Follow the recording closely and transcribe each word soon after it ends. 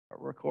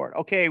Record.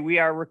 Okay, we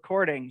are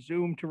recording.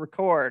 Zoom to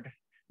record.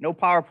 No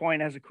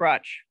PowerPoint as a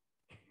crutch.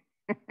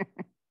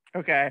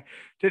 Okay,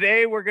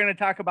 today we're going to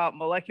talk about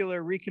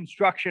molecular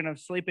reconstruction of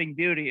Sleeping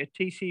Beauty, a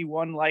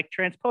TC1-like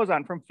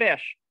transposon from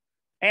fish,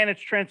 and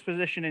its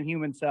transposition in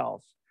human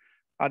cells.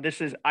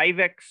 This is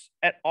Ivics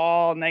et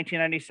al.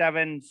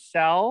 1997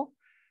 Cell,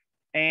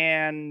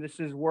 and this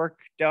is work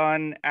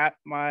done at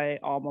my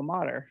alma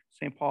mater,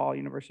 St. Paul,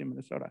 University of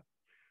Minnesota.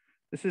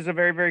 This is a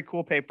very, very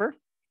cool paper.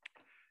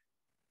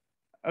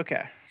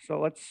 Okay, so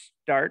let's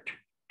start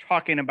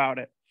talking about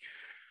it.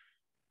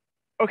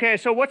 Okay,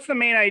 so what's the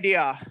main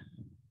idea?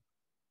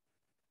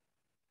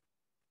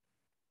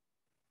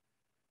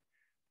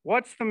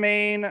 What's the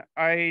main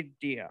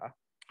idea?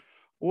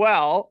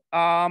 Well,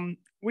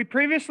 we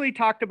previously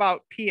talked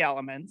about P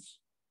elements.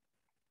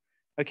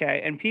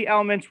 Okay, and P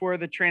elements were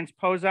the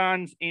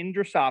transposons in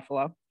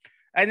Drosophila,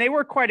 and they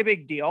were quite a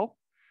big deal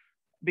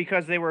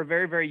because they were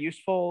very, very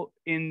useful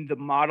in the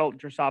model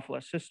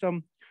Drosophila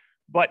system.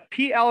 But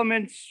P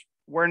elements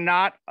were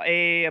not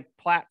a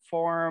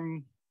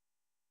platform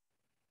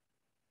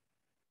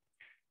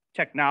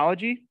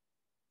technology.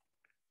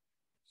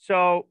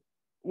 So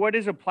what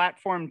is a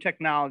platform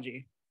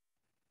technology?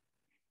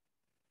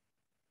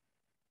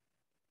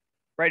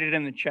 Write it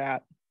in the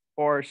chat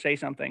or say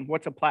something.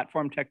 What's a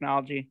platform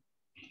technology?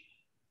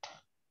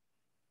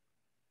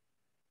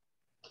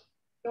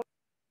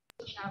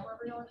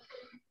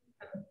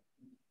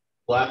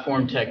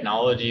 Platform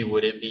technology,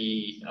 would it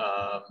be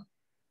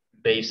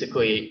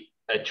basically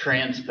a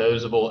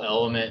transposable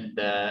element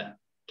that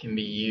can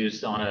be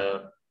used on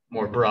a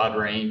more broad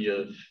range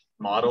of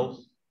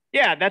models?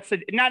 Yeah, that's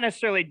not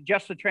necessarily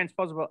just a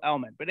transposable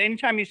element, but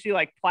anytime you see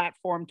like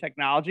platform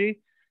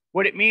technology,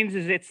 what it means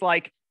is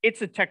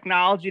it's a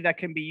technology that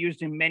can be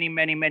used in many,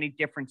 many, many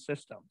different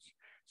systems.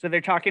 So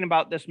they're talking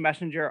about this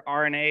messenger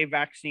RNA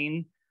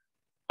vaccine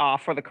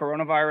for the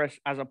coronavirus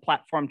as a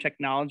platform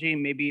technology.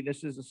 Maybe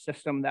this is a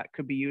system that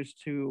could be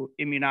used to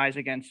immunize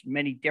against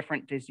many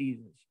different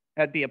diseases.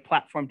 That'd be a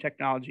platform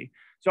technology.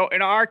 So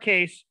in our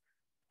case,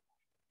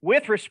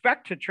 with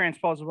respect to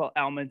transposable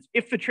elements,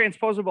 if the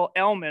transposable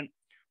element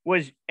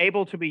was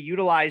able to be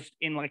utilized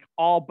in like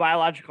all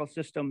biological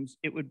systems,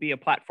 it would be a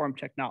platform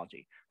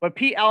technology. But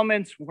P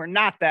elements were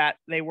not that.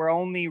 They were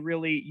only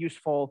really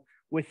useful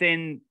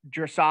within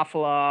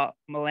Drosophila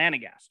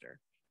melanogaster.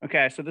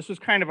 Okay, so this was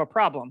kind of a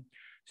problem.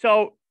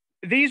 So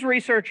these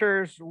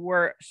researchers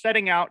were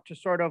setting out to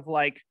sort of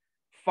like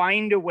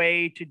find a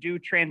way to do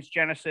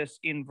transgenesis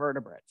in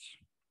vertebrates.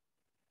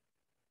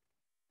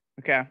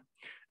 Okay,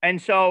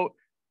 and so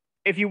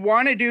if you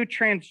want to do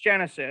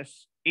transgenesis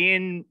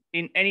in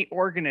any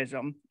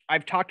organism,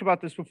 I've talked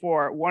about this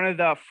before, one of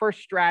the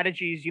first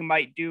strategies you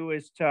might do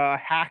is to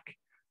hack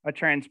a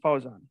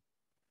transposon.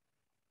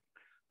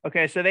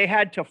 Okay, so they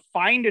had to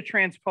find a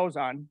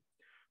transposon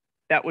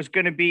that was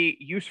going to be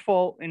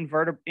useful in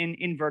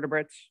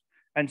vertebrates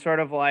and sort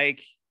of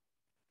like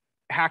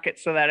hack it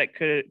so that it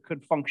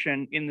could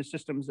function in the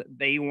systems that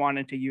they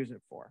wanted to use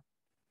it for.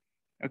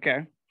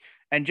 Okay,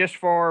 and just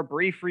for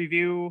brief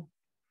review,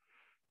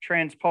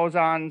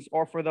 transposons,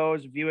 or for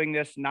those viewing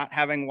this not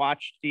having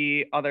watched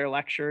the other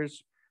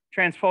lectures,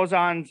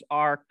 transposons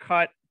are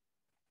cut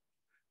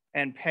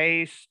and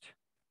paste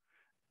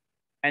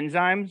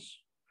enzymes.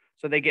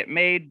 So they get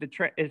made,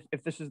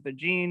 if this is the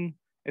gene,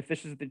 if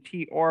this is the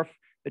T-orf,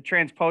 the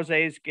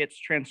transposase gets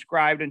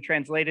transcribed and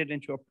translated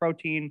into a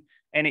protein,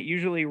 and it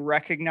usually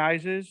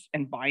recognizes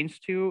and binds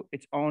to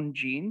its own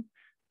gene.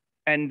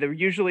 And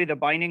usually the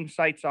binding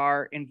sites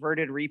are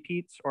inverted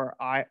repeats, or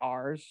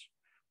IRs,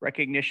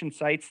 recognition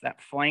sites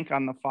that flank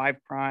on the 5'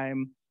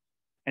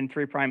 and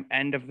 3'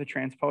 end of the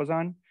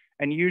transposon.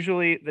 And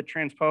usually the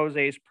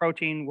transposase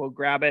protein will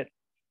grab it,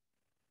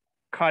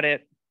 cut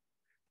it,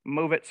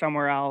 move it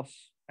somewhere else,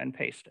 and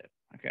paste it.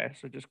 Okay,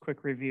 so just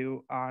quick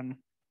review on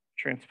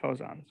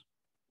transposons.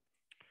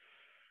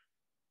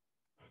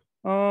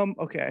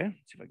 Okay,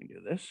 let's see if I can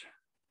do this.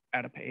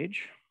 Add a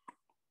page.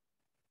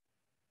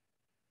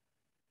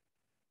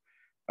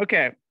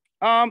 Okay,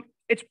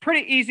 it's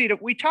pretty easy to,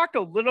 we talked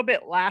a little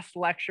bit last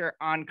lecture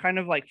on kind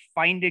of like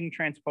finding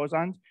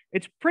transposons.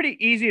 It's pretty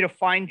easy to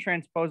find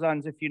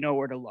transposons if you know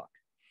where to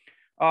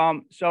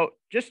look. So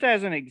just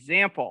as an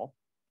example,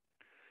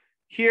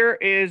 here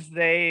is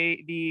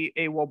a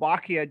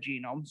Wolbachia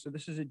genome. So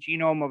this is a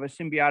genome of a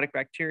symbiotic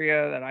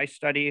bacteria that I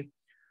study.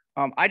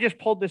 I just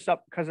pulled this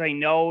up because I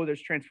know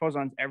there's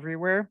transposons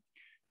everywhere.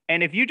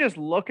 And if you just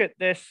look at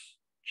this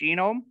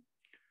genome,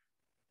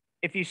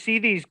 if you see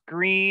these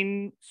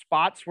green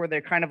spots where they're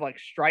kind of like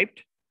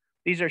striped,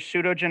 these are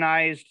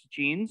pseudogenized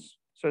genes.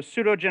 So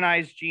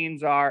pseudogenized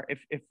genes are,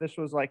 if this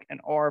was like an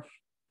ORF,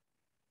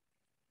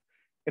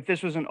 if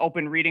this was an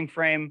open reading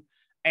frame,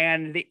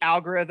 and the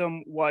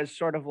algorithm was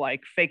sort of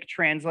like fake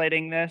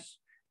translating this,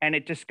 and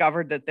it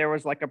discovered that there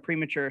was like a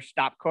premature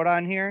stop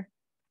codon here,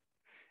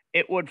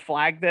 it would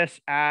flag this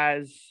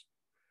as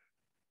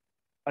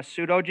a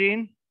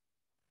pseudogene.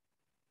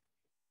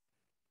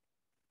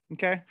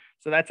 Okay,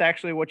 so that's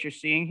actually what you're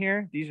seeing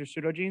here. These are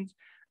pseudogenes.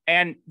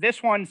 And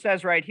this one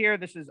says right here,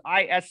 this is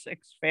IS6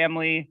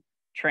 family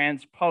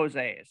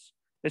transposase.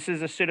 This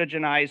is a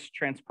pseudogenized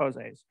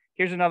transposase.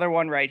 Here's another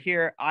one right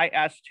here,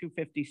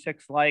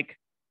 IS256-like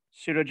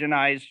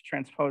pseudogenized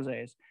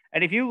transposase.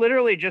 And if you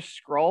literally just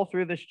scroll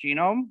through this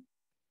genome,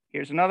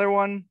 here's another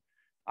one,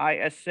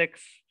 IS6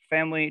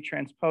 family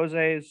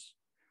transposase.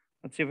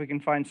 Let's see if we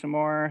can find some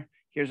more.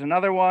 Here's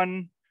another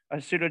one, a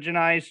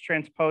pseudogenized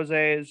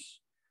transposase.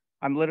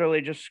 I'm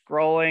literally just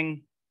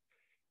scrolling.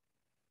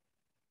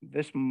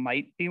 This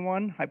might be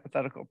one,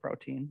 hypothetical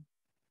protein.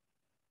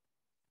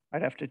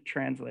 I'd have to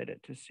translate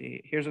it to see.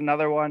 Here's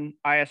another one,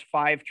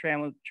 IS5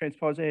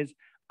 transposase,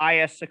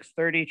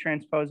 IS630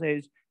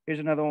 transposase. Here's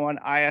another one,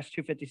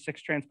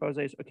 IS256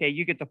 transposase. Okay,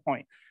 you get the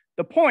point.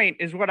 The point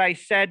is what I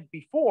said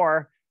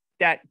before,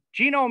 that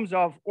genomes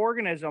of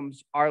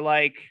organisms are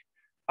like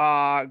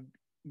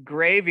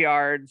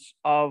graveyards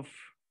of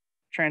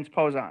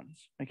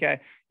transposons,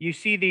 okay? You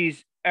see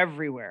these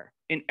everywhere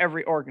in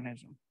every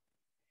organism.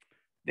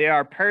 They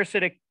are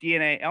parasitic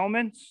DNA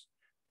elements,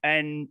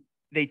 and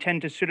they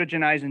tend to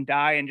pseudogenize and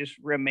die and just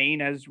remain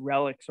as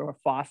relics or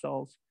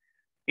fossils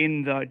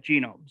in the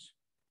genomes.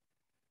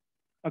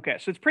 Okay,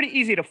 so it's pretty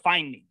easy to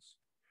find these.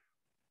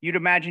 You'd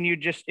imagine you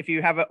just, if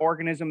you have an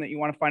organism that you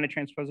want to find a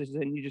transposase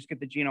in, you just get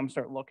the genome,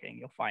 start looking,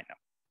 you'll find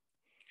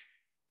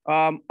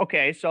them.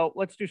 Okay, so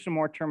let's do some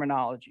more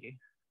terminology.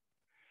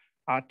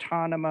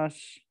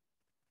 Autonomous,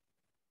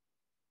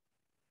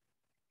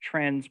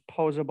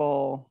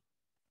 transposable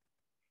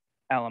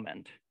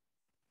element.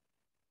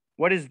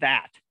 What is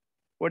that?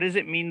 What does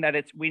it mean that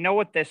it's, we know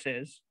what this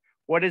is.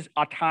 What does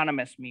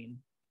autonomous mean?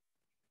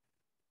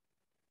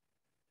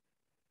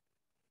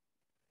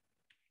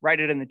 Write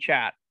it in the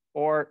chat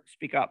or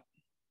speak up.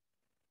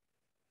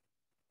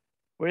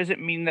 What does it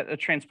mean that the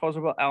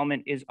transposable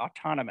element is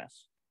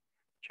autonomous?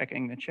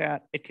 Checking the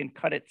chat. It can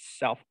cut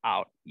itself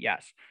out.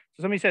 Yes.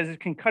 So somebody says it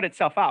can cut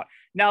itself out.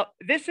 Now,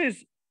 this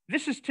is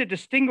to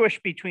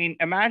distinguish between,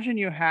 imagine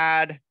you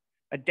had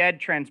a dead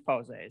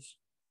transposase,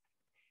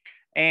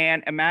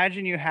 and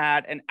imagine you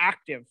had an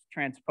active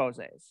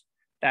transposase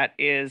that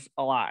is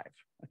alive,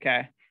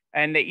 okay?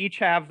 And they each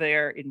have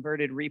their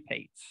inverted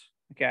repeats,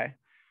 okay?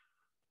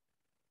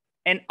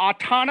 An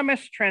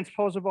autonomous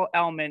transposable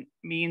element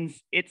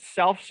means it's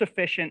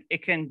self-sufficient,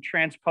 it can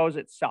transpose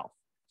itself.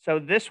 So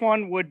this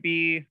one would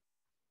be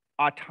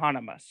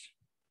autonomous.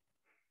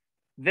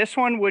 This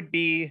one would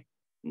be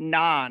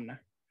non-autonomous.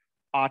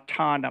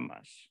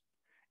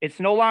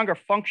 It's no longer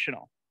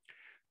functional.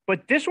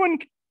 But this one,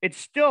 it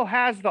still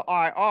has the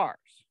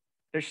IRs.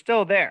 They're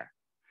still there.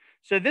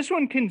 So this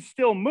one can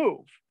still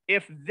move.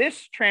 If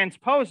this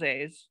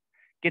transposase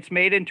gets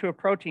made into a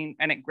protein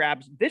and it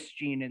grabs this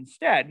gene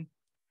instead,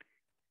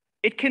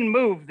 it can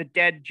move the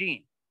dead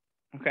gene,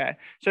 okay?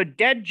 So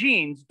dead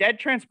genes, dead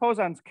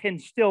transposons can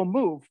still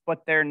move,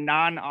 but they're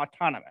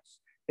non-autonomous.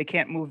 They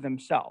can't move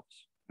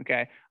themselves,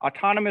 okay?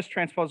 Autonomous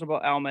transposable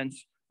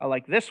elements are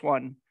like this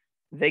one,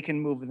 they can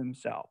move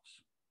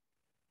themselves.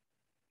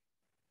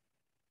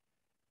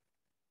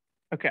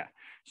 Okay,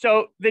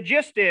 so the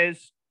gist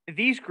is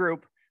these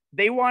group,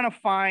 they want to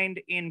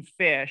find in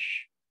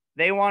fish,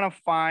 they want to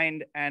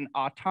find an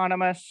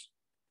autonomous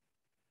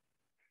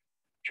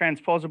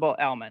transposable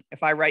element.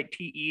 If I write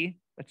TE,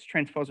 that's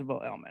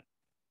transposable element.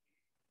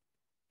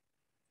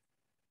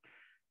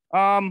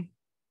 A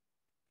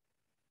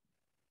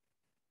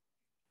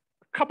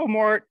couple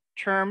more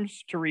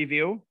terms to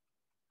review.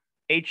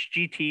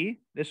 HGT,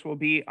 this will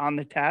be on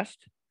the test.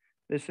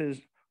 This is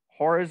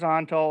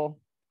horizontal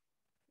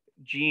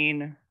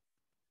gene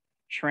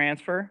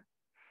transfer.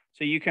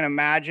 So you can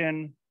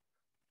imagine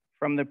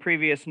from the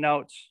previous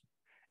notes,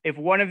 if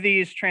one of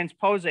these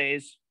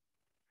transposase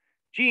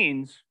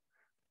genes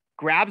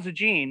grabs a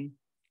gene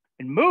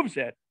and moves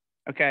it,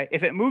 okay,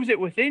 if it moves it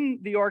within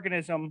the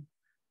organism,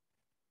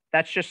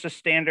 that's just a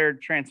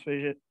standard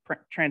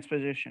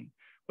transposition.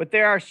 But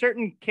there are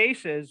certain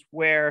cases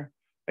where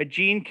a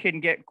gene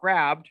can get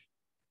grabbed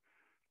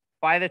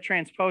by the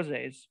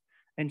transposase,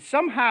 and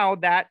somehow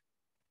that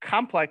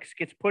complex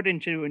gets put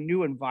into a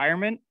new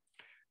environment.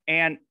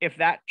 And if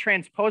that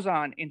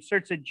transposon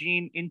inserts a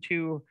gene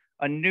into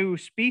a new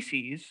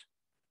species,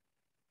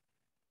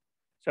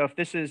 so if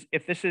this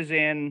is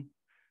in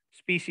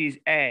species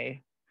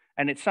A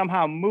and it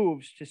somehow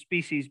moves to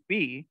species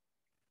B,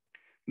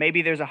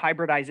 maybe there's a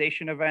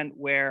hybridization event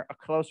where a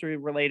closely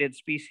related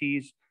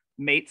species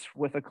mates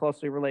with a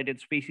closely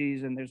related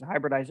species, and there's a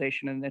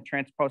hybridization and the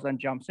transposon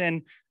jumps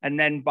in, and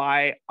then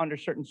under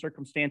certain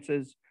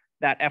circumstances,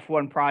 that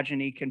F1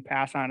 progeny can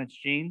pass on its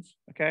genes,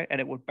 okay? And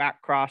it would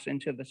back cross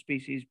into the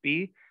species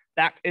B.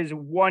 That is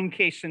one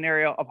case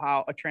scenario of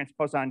how a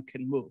transposon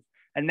can move.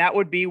 And that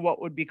would be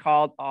what would be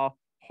called a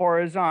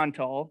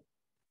horizontal,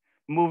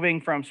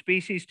 moving from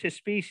species to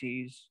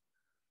species,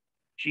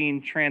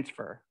 gene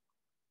transfer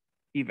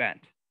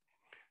event.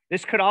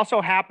 This could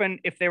also happen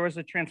if there was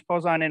a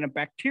transposon in a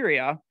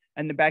bacteria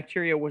and the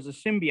bacteria was a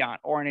symbiont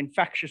or an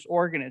infectious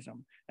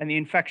organism, and the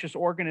infectious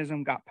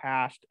organism got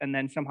passed, and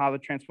then somehow the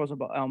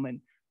transposable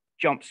element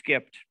jump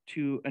skipped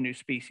to a new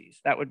species.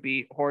 That would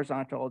be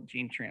horizontal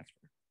gene transfer.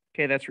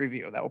 Okay, that's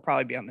review. That will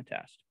probably be on the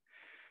test.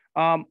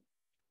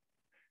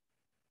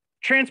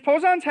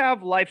 Transposons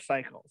have life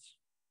cycles.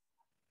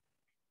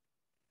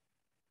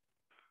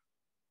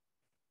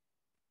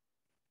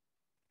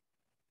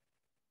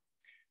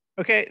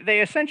 Okay,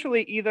 they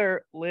essentially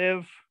either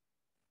live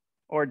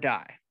or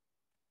die.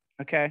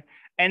 Okay,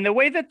 and the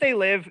way that they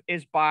live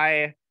is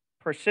by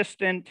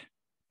persistent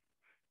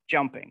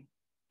jumping.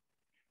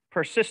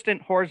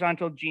 Persistent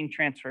horizontal gene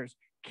transfers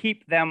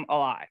keep them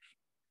alive.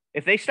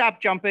 If they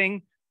stop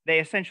jumping, they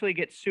essentially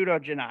get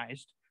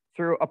pseudogenized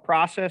through a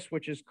process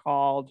which is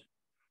called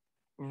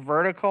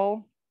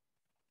vertical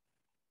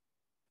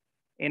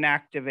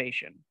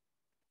inactivation.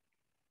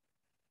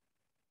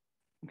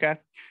 Okay,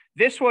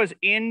 this was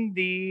in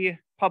the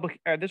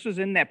this was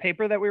in that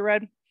paper that we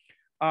read.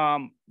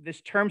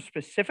 This term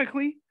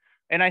specifically,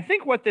 and I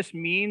think what this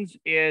means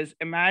is,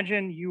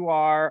 imagine you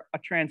are a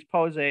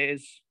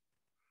transposase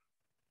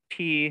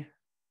T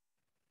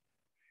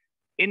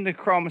in the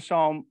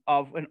chromosome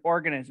of an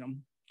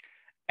organism,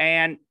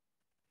 and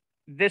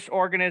this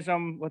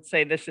organism, let's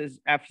say this is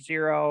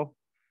F0,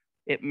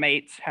 it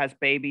mates, has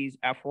babies,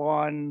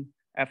 F1,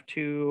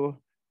 F2,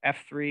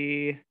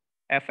 F3,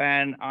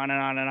 Fn, on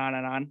and on and on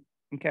and on.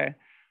 Okay.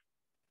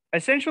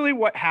 Essentially,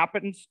 what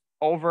happens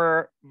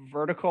over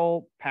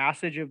vertical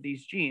passage of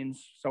these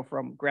genes, so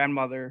from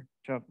grandmother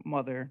to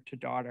mother to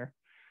daughter,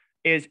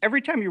 is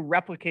every time you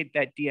replicate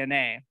that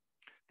DNA,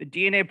 the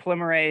DNA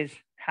polymerase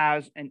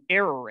has an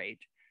error rate.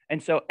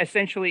 And so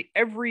essentially,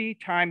 every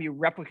time you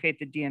replicate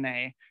the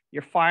DNA,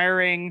 you're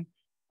firing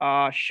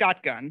a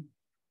shotgun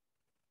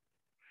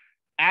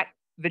at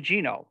the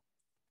genome,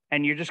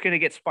 and you're just going to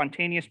get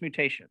spontaneous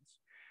mutations.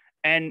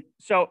 And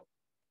so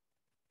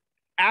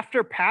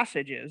after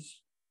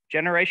passages,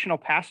 generational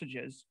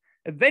passages,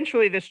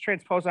 eventually this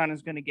transposon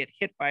is going to get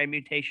hit by a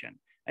mutation,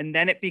 and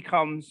then it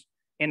becomes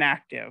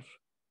inactive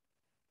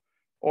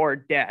or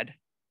dead.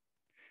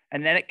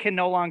 And then it can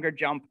no longer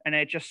jump, and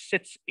it just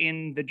sits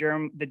in the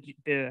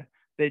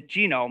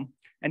genome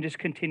and just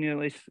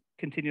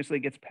continuously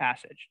gets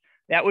passage.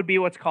 That would be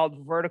what's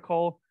called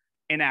vertical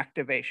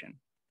inactivation.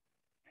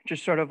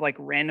 Just sort of like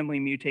randomly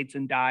mutates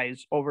and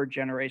dies over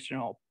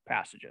generational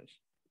passages.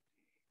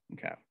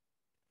 Okay.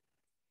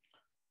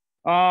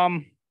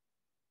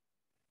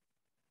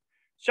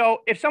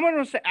 So if someone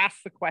was to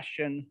ask the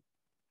question,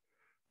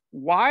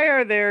 why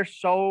are there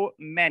so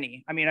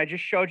many? I mean, I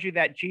just showed you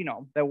that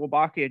genome, the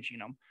Wolbachia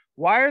genome.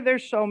 Why are there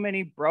so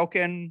many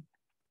broken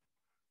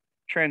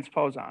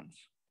transposons?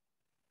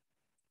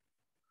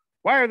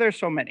 Why are there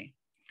so many?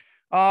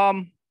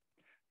 The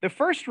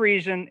first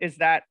reason is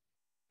that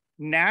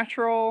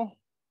natural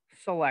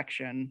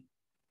selection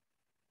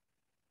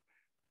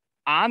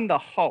on the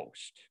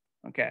host,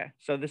 okay,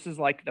 so this is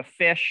like the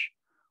fish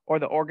or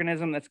the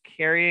organism that's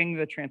carrying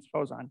the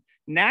transposon.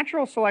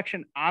 Natural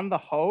selection on the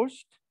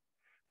host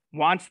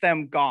wants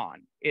them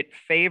gone. It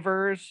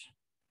favors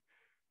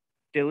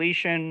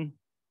deletion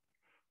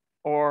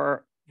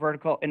or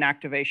vertical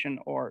inactivation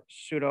or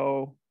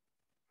pseudogenation,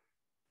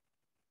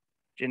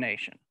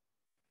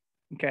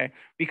 okay?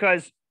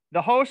 Because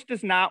the host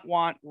does not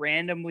want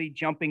randomly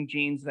jumping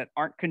genes that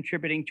aren't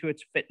contributing to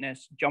its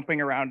fitness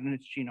jumping around in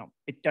its genome.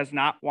 It does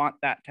not want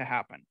that to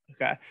happen,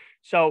 okay?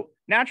 So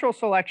natural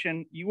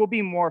selection, you will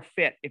be more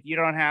fit if you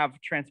don't have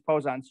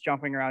transposons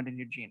jumping around in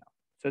your genome.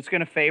 So it's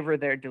going to favor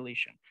their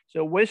deletion.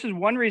 So this is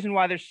one reason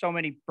why there's so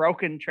many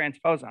broken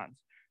transposons,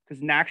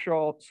 because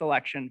natural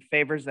selection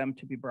favors them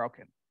to be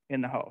broken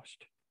in the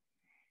host,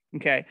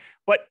 okay?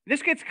 But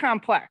this gets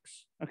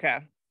complex, okay?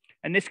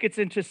 And this gets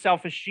into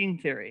selfish gene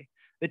theory.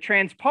 The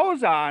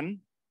transposon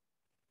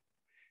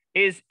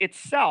is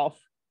itself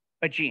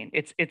a gene.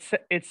 It's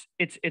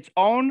its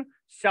own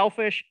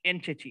selfish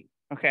entity,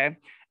 okay?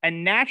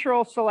 And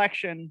natural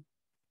selection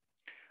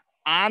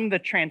on the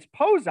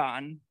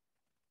transposon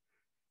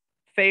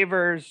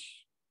favors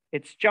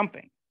its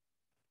jumping.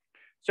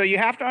 So you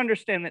have to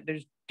understand that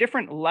there's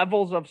different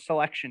levels of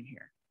selection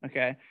here,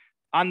 okay?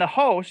 On the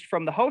host,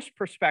 from the host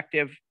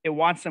perspective, it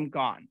wants them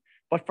gone.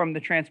 But from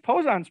the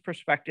transposon's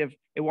perspective,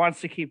 it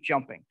wants to keep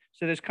jumping.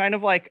 So there's kind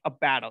of like a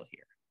battle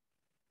here.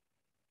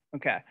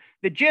 Okay.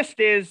 The gist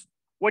is,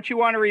 what you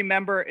want to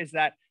remember is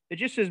that the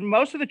gist is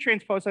most of the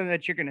transposons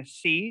that you're going to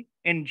see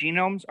in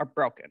genomes are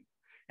broken.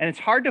 And it's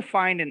hard to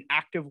find an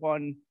active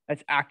one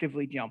that's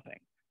actively jumping.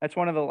 That's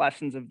one of the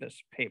lessons of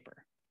this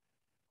paper.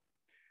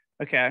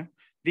 Okay.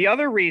 The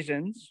other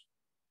reasons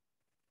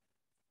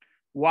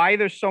why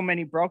there's so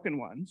many broken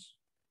ones.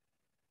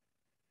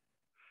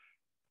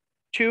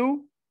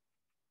 2,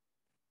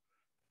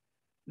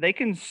 they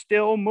can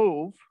still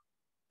move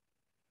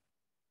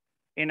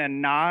in a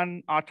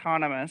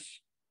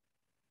non-autonomous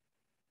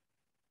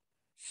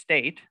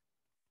state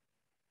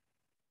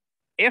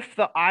if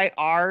the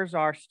IRs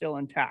are still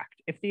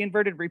intact. If the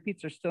inverted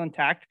repeats are still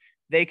intact,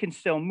 they can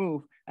still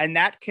move. And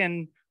that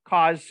can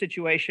cause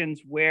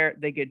situations where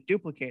they get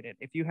duplicated.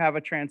 If you have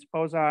a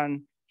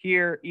transposon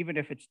here, even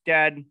if it's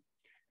dead,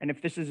 and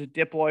if this is a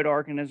diploid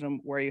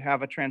organism where you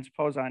have a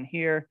transposon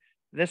here,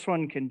 This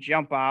one can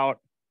jump out,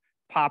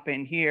 pop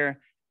in here,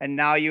 and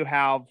now you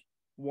have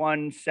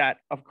one set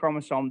of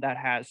chromosome that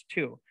has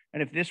two.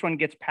 And if this one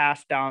gets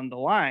passed down the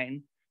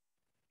line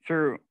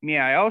through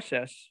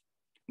meiosis,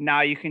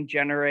 now you can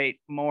generate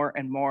more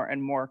and more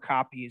and more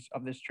copies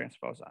of this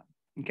transposon.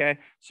 Okay,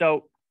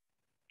 so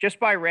just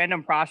by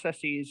random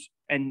processes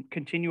and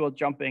continual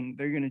jumping,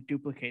 they're going to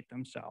duplicate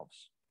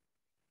themselves,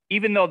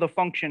 even though the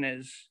function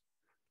is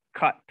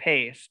cut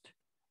paste,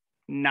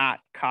 not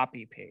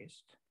copy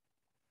paste.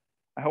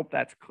 I hope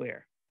that's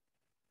clear.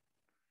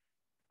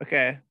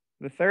 Okay,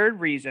 the third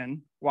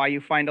reason why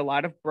you find a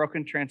lot of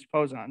broken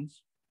transposons,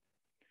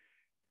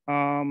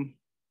 that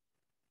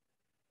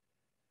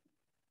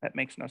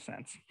makes no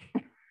sense.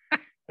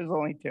 There's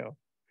only two.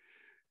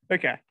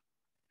 Okay.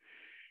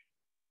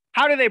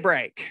 How do they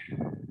break?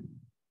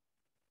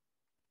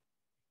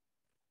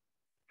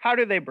 How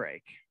do they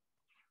break?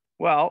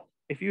 Well,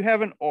 if you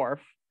have an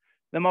ORF,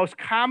 the most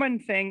common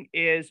thing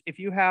is if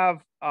you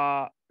have,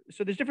 so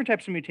there's different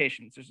types of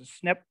mutations. There's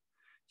a SNP,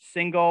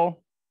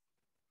 single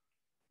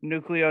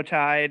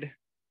nucleotide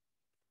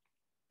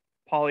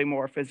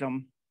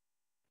polymorphism.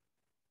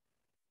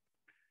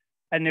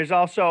 And there's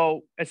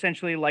also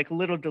essentially like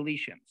little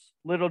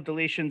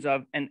deletions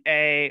of an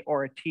A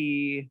or a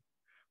T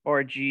or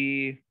a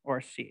G or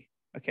a C,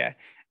 okay?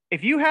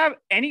 If you have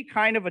any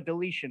kind of a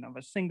deletion of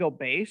a single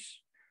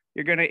base,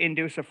 you're gonna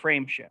induce a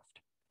frame shift.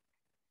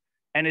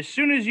 And as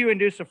soon as you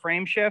induce a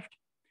frame shift,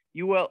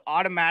 you will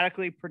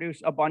automatically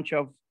produce a bunch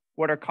of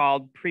what are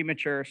called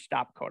premature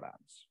stop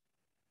codons.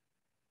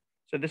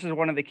 So this is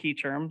one of the key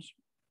terms,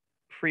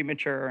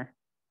 premature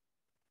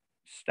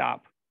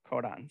stop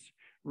codons.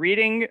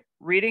 Reading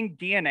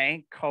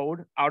DNA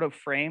code out of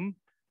frame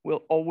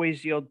will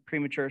always yield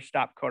premature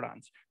stop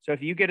codons. So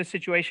if you get a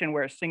situation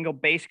where a single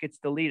base gets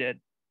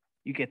deleted,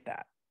 you get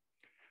that.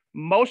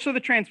 Most of the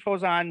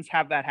transposons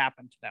have that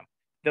happen to them.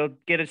 They'll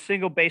get a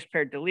single base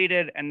pair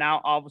deleted, and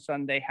now all of a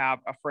sudden they have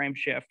a frame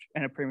shift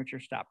and a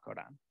premature stop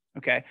codon.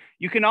 Okay.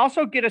 You can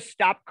also get a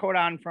stop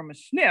codon from a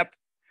SNP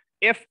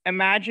if,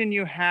 imagine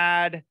you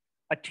had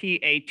a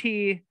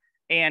TAT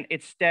and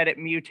instead it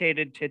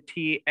mutated to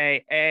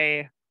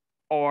TAA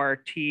or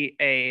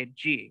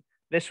TAG.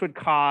 This would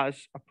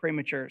cause a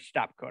premature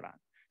stop codon.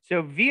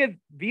 So via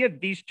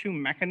these two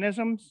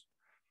mechanisms,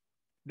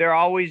 they're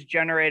always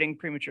generating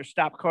premature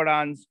stop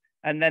codons,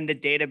 and then the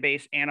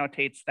database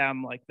annotates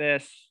them like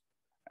this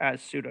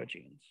as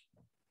pseudogenes.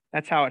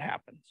 That's how it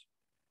happens.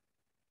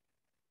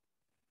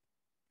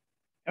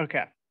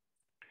 Okay.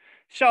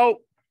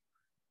 So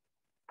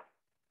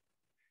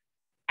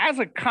as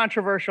a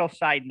controversial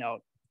side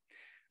note,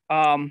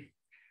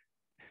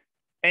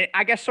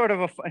 I guess sort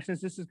of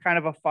since this is kind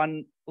of a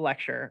fun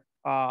lecture,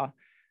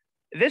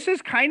 this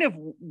is kind of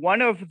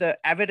one of the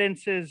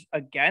evidences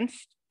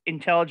against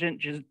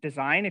intelligent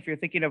design, if you're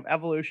thinking of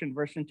evolution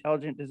versus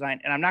intelligent design.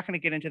 And I'm not going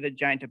to get into the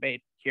giant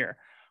debate here,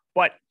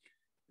 but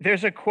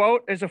there's a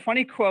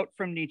funny quote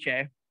from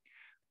Nietzsche.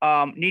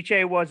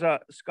 Nietzsche was a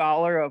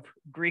scholar of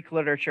Greek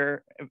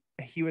literature.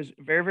 He was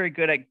very, very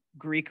good at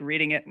Greek,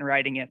 reading it and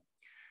writing it.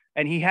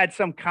 And he had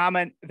some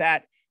comment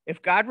that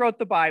if God wrote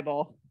the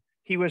Bible,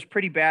 he was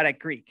pretty bad at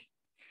Greek.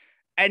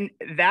 And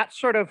that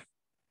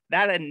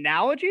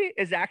analogy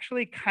is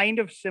actually kind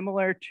of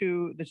similar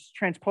to this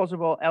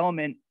transposable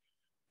element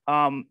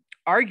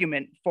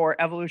argument for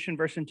evolution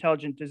versus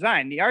intelligent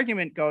design. The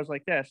argument goes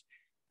like this.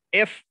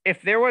 If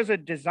there was a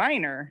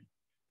designer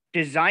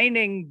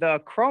designing the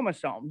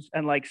chromosomes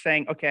and like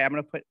saying, okay, I'm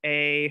going to put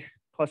A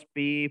plus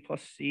B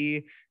plus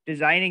C,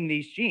 designing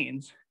these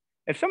genes.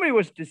 If somebody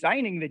was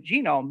designing the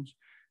genomes,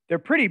 they're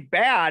pretty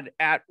bad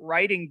at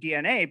writing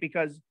DNA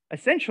because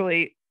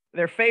essentially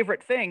their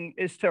favorite thing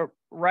is to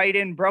write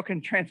in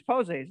broken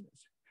transposases.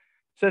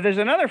 So there's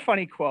another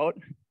funny quote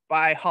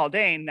by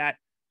Haldane that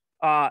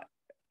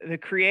the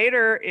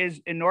creator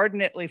is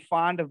inordinately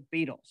fond of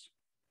beetles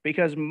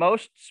because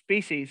most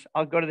species,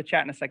 I'll go to the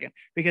chat in a second,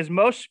 because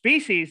most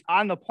species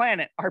on the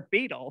planet are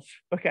beetles.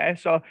 Okay,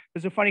 so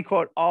there's a funny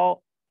quote,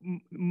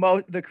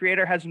 the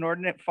creator has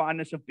inordinate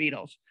fondness of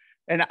beetles.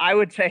 And I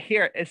would say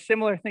here, a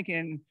similar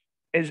thinking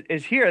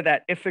is here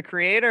that if the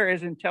creator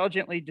is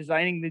intelligently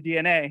designing the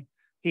DNA,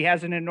 he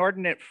has an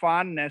inordinate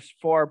fondness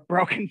for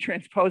broken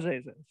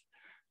transposases.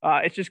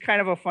 It's just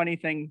kind of a funny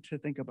thing to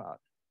think about.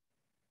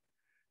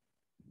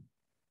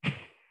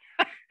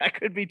 That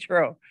could be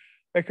true.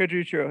 That could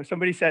be true.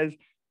 Somebody says,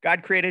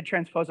 God created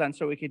transposons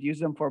so we could use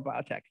them for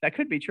biotech. That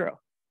could be true.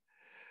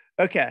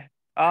 Okay.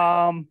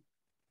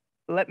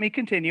 Let me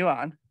continue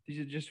on.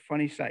 These are just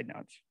funny side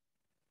notes.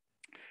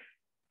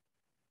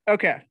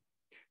 Okay.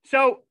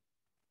 So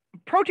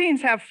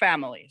proteins have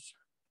families.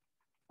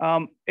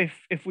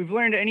 If we've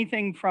learned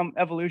anything from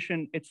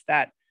evolution, it's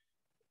that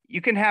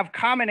you can have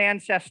common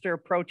ancestor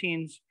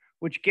proteins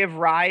which give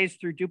rise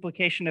through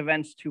duplication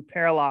events to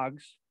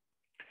paralogs.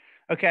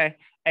 Okay,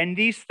 and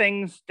these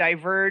things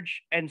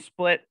diverge and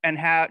split and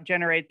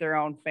generate their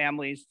own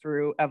families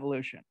through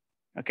evolution.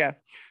 Okay,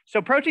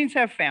 so proteins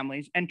have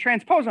families and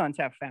transposons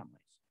have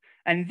families.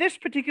 And this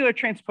particular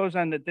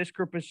transposon that this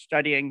group is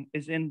studying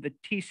is in the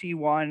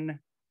TC1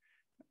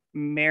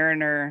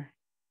 Mariner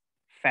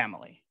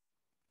family.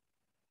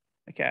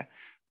 Okay.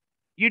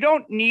 You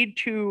don't need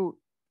to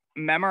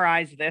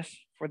memorize this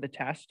for the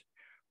test,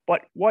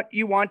 but what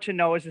you want to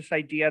know is this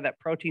idea that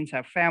proteins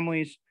have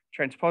families,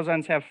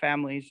 transposons have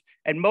families,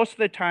 and most of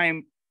the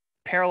time,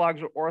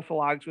 paralogs or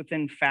orthologs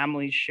within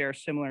families share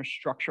similar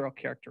structural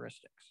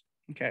characteristics.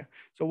 Okay,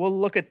 so we'll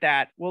look at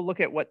that. We'll look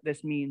at what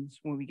this means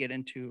when we get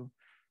into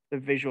the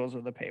visuals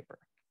of the paper.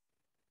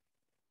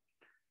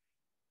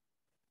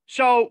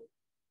 So,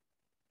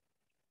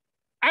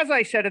 as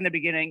I said in the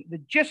beginning, the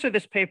gist of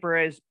this paper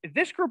is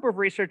this group of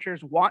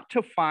researchers want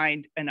to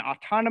find an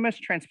autonomous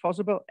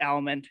transposable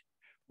element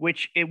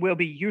which it will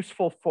be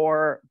useful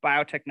for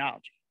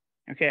biotechnology.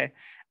 Okay,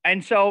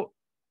 and so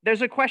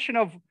there's a question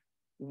of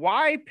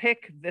why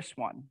pick this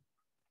one?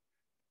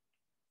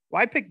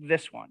 Why pick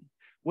this one,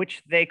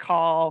 which they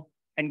call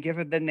and give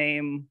it the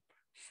name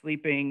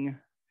Sleeping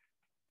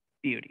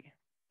Beauty?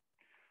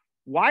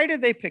 Why did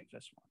they pick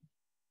this one?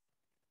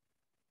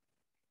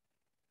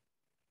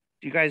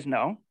 Do you guys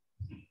know?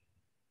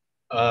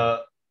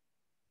 I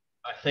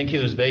think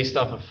it was based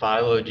off of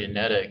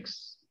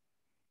phylogenetics.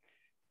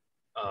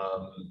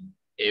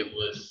 It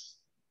was.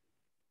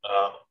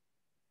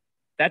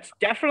 That's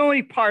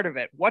definitely part of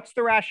it. What's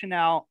the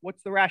rationale?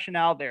 What's the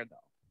rationale there, though?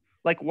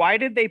 Like, why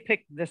did they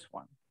pick this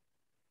one?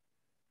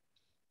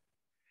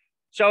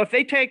 So if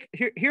they take,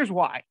 here's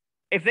why.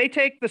 If they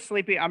take the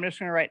sleeping, I'm just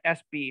going to write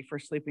SB for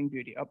Sleeping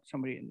Beauty. Oh,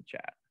 somebody in the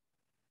chat.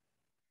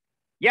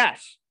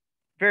 Yes,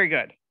 very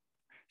good.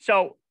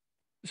 So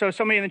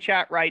somebody in the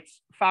chat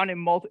writes, it's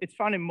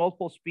found in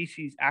multiple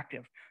species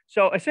active.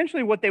 So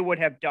essentially what they would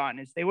have done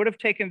is they would have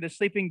taken the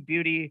Sleeping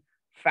Beauty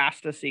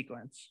FASTA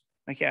sequence,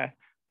 okay,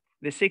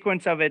 the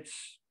sequence of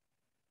its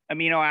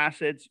amino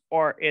acids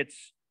or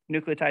its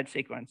nucleotide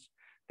sequence.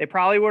 They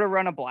probably would have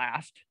run a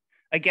blast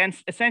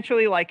against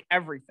essentially like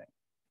everything.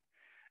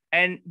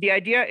 And the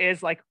idea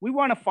is like, we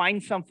want to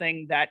find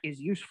something that is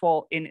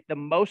useful in the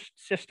most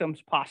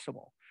systems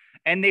possible.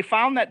 And they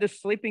found that this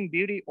Sleeping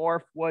Beauty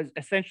ORF was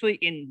essentially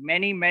in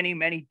many, many,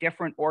 many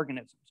different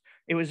organisms.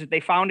 They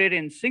found it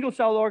in single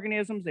cell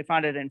organisms, they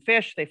found it in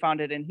fish, they found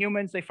it in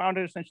humans, they found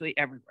it essentially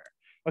everywhere.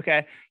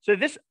 Okay, so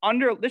this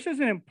is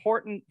an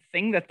important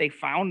thing that they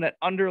found that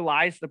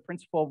underlies the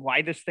principle of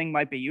why this thing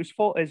might be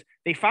useful is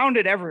they found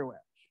it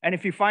everywhere. And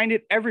if you find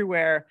it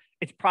everywhere,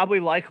 it's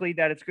probably likely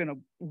that it's going to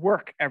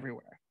work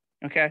everywhere.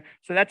 Okay,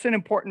 so that's an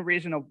important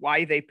reason of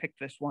why they picked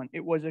this one.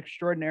 It was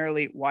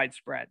extraordinarily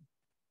widespread.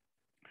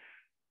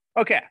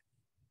 Okay.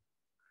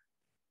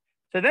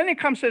 So then it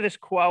comes to this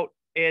quote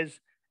is,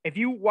 if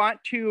you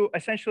want to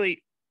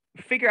essentially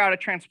figure out a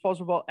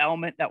transposable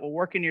element that will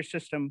work in your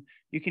system,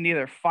 you can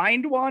either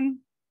find one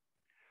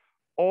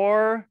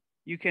or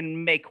you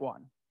can make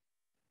one.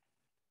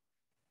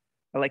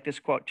 I like this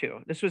quote too.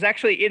 This was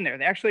actually in there.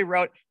 They actually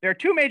wrote, there are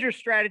two major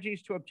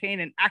strategies to obtain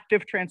an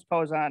active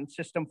transposon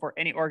system for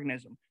any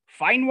organism.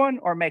 Find one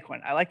or make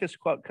one. I like this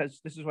quote because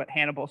this is what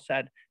Hannibal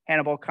said,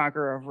 Hannibal,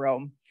 conqueror of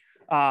Rome.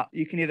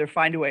 You can either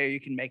find a way or you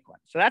can make one.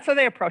 So that's how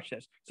they approach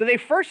this. So they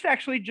first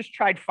actually just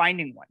tried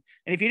finding one.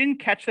 And if you didn't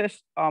catch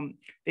this,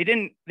 they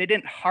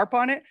didn't harp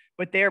on it,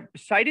 but they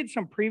cited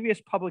some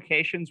previous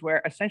publications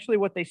where essentially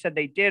what they said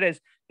they did is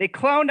they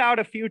cloned out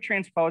a few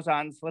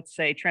transposons, let's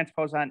say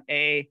transposon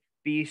A,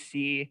 B,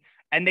 C,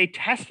 and they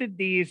tested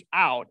these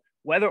out,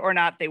 whether or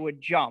not they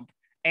would jump,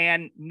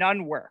 and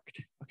none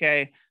worked,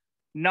 okay?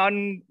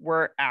 None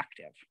were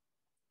active.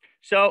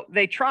 So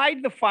they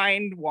tried the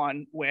find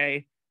one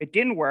way, it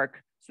didn't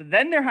work. So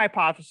then their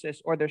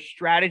hypothesis or their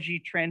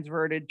strategy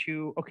transverted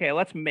to, okay,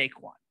 let's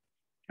make one.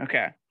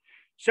 Okay,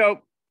 so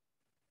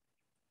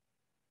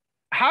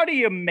how do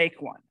you make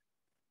one?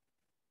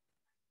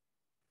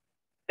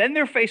 Then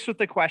they're faced with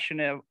the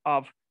question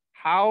of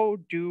how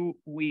do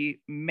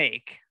we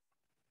make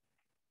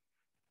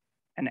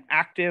an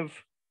active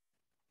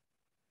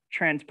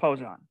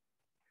transposon?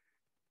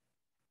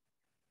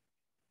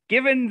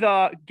 Given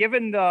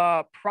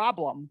the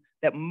problem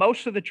that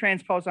most of the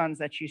transposons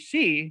that you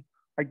see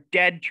are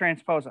dead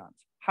transposons,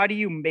 how do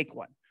you make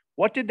one?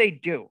 What did they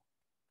do?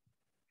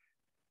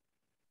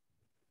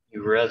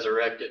 You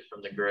resurrect it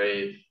from the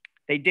grave.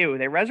 They do.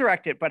 They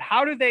resurrect it. But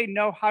how do they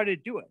know how to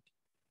do it?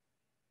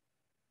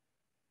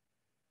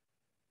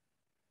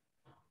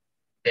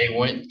 They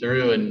went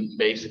through and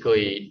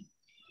basically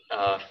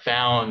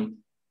found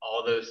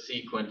all those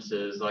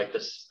sequences, like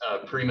the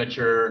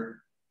premature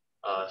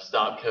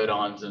stop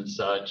codons and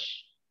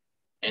such,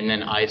 and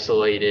then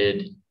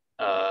isolated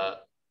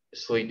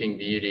Sleeping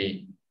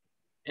Beauty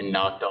and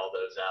knocked all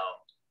those out.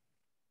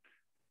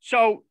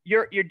 So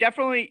you're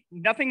definitely,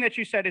 nothing that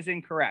you said is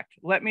incorrect.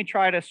 Let me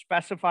try to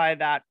specify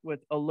that with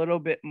a little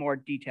bit more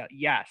detail.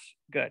 Yes,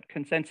 good,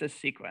 consensus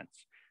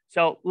sequence.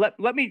 So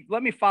let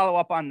me follow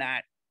up on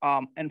that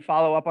and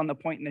follow up on the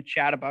point in the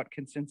chat about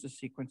consensus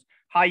sequence,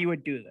 how you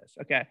would do this,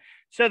 okay?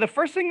 So the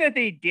first thing that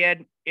they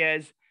did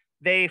is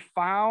they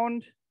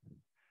found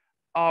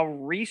a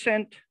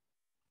recent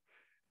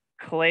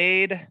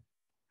clade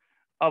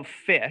of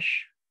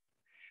fish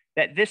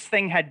that this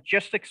thing had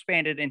just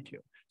expanded into.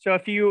 So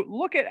if you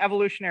look at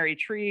evolutionary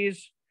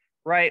trees,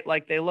 right,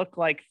 like they look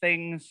like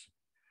things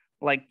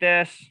like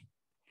this,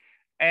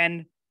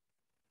 and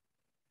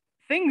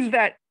things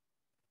that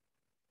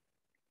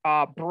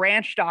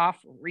branched off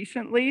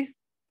recently,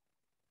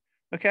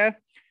 okay,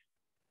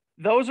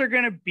 those are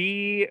going to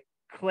be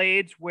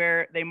clades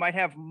where they might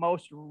have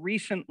most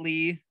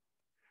recently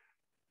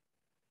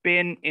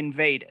been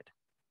invaded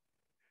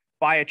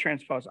by a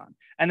transposon.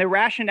 And the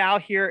rationale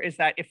here is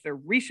that if they're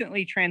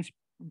recently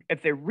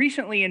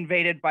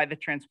invaded by the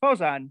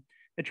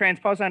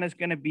transposon is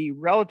going to be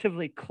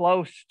relatively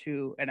close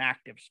to an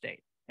active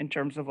state in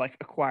terms of like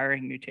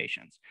acquiring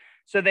mutations.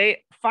 So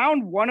they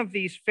found one of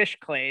these fish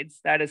clades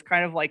that is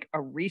kind of like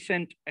a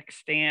recent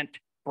extant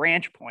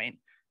branch point,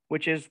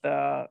 which is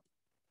the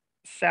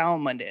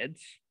salmonids.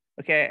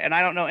 Okay, and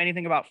I don't know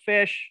anything about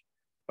fish,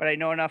 but I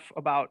know enough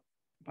about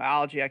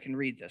biology. I can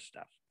read this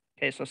stuff.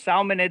 Okay, so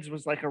salmonids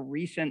was like a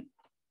recent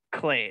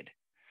clade.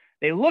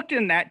 They looked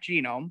in that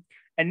genome,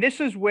 and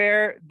this is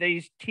where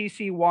these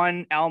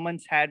TC1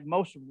 elements had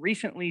most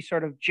recently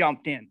sort of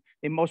jumped in.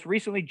 They most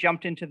recently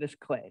jumped into this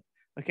clade.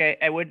 Okay,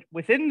 and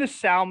within the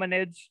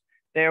salmonids,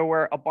 there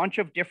were a bunch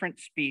of different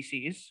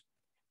species.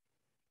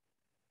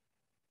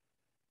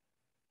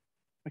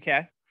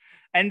 Okay,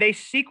 and they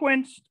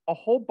sequenced a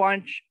whole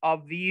bunch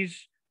of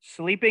these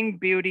Sleeping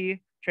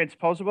Beauty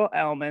transposable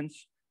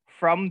elements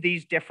from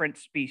these different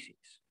species.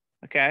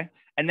 Okay,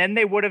 and then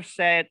they would have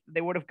said,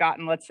 they would have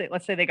gotten, let's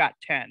say they got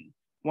 10,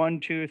 1,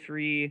 2,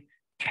 3,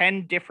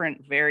 10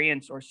 different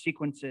variants or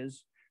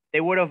sequences.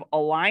 They would have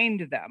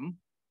aligned them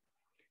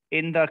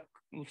in the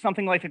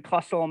something like the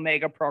cluster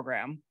omega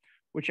program,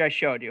 which I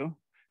showed you.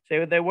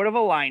 So they would have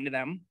aligned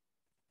them.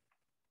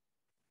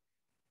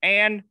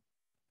 And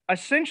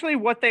essentially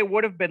what they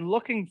would have been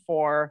looking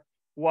for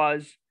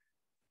was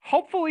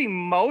hopefully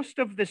most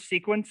of the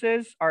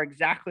sequences are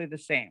exactly the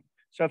same.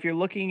 So if you're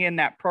looking in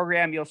that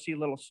program, you'll see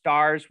little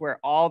stars where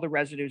all the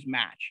residues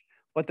match.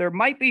 But there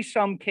might be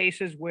some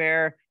cases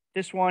where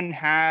this one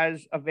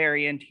has a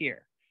variant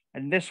here,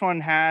 and this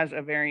one has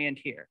a variant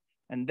here,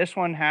 and this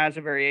one has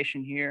a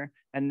variation here,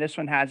 and this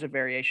one has a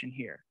variation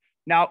here.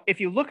 Now,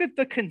 if you look at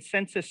the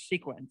consensus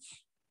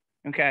sequence,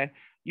 okay,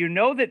 you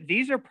know that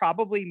these are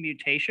probably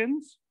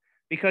mutations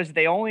because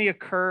they only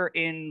occur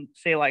in,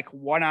 say, like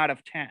 1 out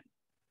of 10.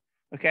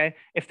 Okay,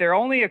 if they're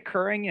only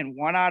occurring in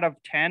 1 out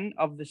of 10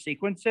 of the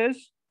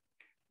sequences,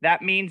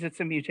 that means it's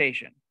a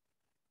mutation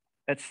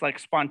that's like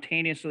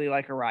spontaneously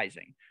like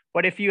arising.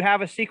 But if you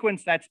have a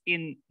sequence that's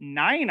in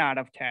 9 out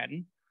of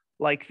 10,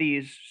 like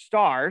these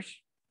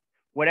stars,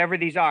 whatever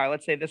these are,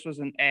 let's say this was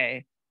an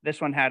A, this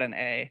one had an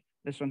A,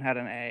 this one had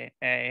an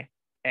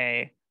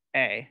A,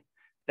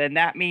 then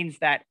that means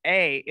that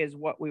A is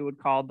what we would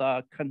call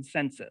the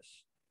consensus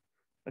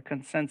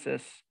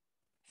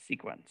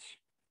sequence.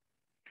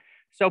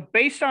 So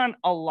based on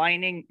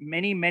aligning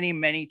many, many,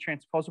 many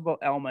transposable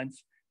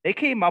elements, they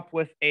came up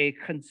with a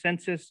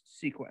consensus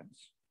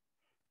sequence,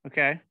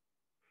 okay?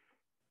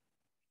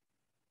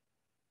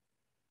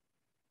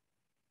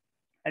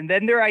 And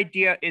then their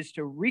idea is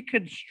to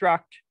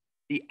reconstruct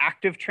the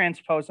active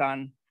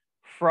transposon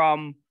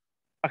from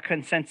a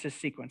consensus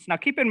sequence. Now,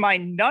 keep in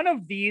mind, none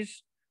of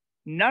these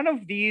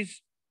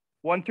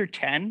 1 through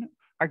 10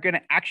 are going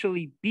to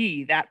actually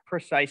be that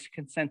precise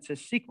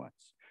consensus sequence.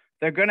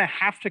 They're going to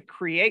have to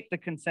create the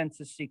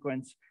consensus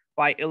sequence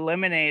by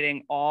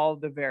eliminating all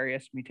the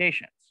various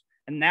mutations.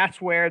 And that's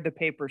where the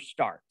paper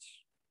starts.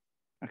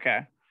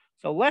 Okay,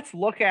 so let's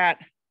look at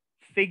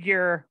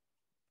figure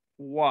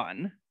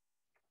 1.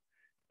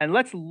 And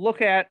let's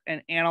look at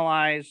and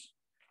analyze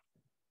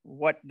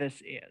what this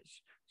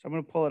is. So I'm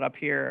going to pull it up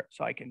here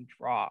so I can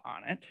draw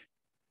on it.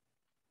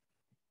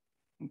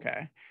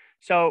 Okay,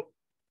 so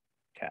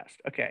test.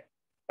 Okay,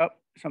 oh,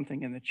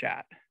 something in the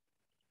chat.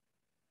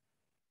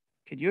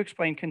 Could you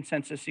explain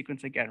consensus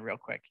sequence again real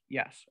quick?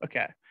 Yes,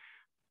 okay.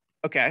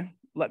 Okay,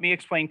 let me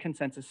explain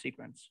consensus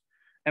sequence.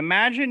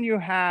 Imagine you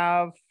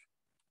have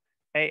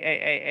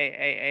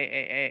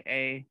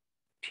A,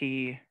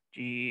 T,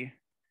 G,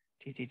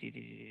 T, T, T, T,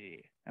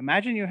 T.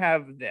 Imagine you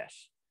have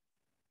this,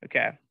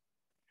 okay?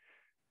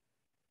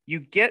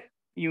 You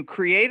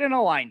create an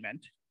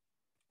alignment.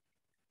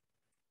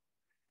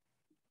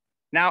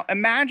 Now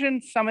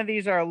imagine some of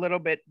these are a little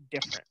bit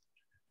different.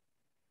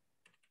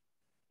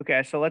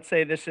 Okay, so let's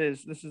say this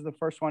is the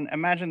first one.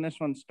 Imagine this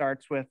one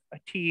starts with a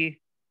T.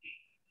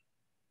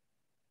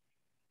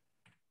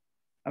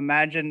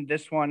 Imagine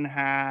this one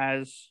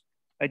has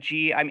a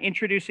G. I'm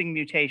introducing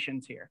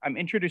mutations here. I'm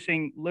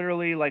introducing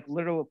literally like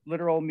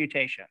literal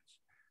mutations.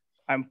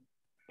 I'm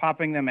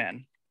popping them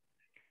in.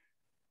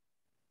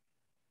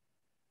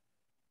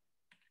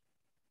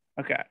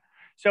 Okay,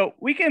 so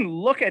we can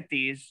look at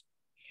these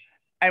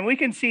and we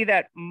can see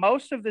that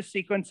most of the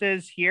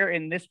sequences here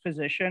in this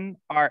position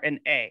are an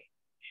A.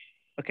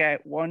 Okay,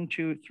 1,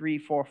 2, 3,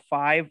 4,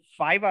 5.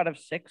 5 out of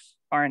 6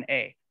 are an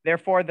A.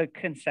 Therefore, the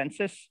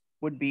consensus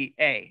would be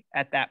A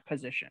at that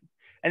position.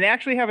 And they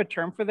actually have a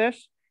term for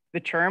this. The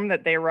term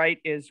that they write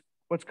is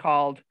what's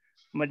called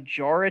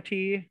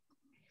majority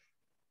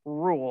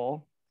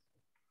rule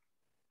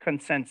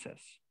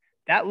consensus.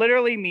 That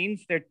literally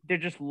means they're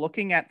just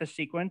looking at the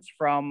sequence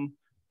from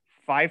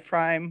 5'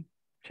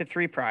 to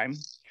 3',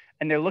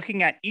 and they're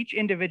looking at each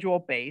individual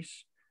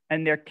base,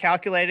 and they're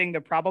calculating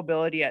the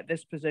probability at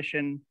this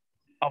position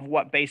of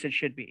what base it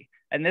should be.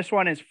 And this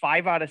one is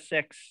 5 out of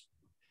 6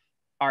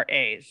 are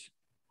A's.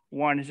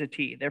 1 is a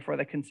T. Therefore,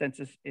 the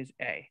consensus is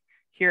A.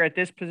 Here at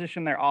this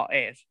position, they're all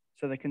A's.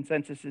 So the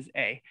consensus is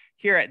A.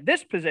 Here at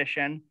this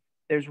position,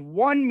 there's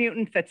 1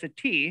 mutant that's a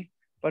T,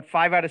 but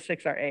 5 out of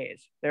 6 are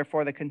A's.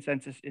 Therefore, the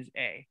consensus is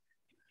A.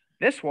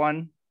 This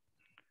one,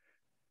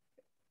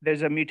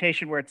 there's a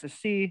mutation where it's a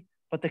C,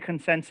 but the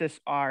consensus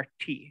are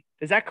T.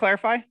 Does that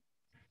clarify?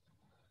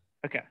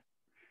 Okay.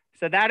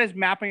 So that is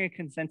mapping a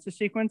consensus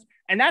sequence.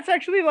 And that's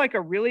actually like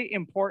a really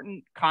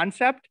important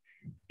concept.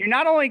 You're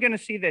not only going to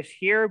see this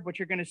here, but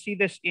you're going to see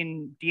this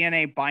in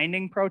DNA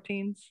binding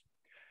proteins.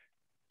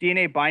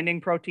 DNA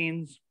binding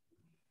proteins.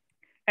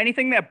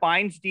 Anything that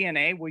binds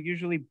DNA will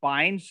usually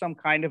bind some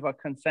kind of a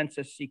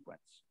consensus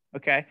sequence,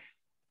 okay?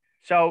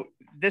 So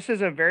this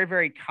is a very,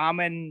 very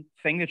common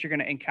thing that you're going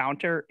to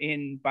encounter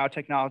in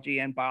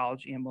biotechnology and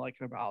biology and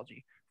molecular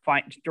biology,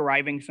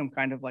 deriving some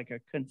kind of like a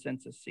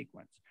consensus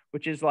sequence,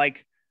 which is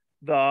like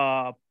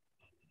the,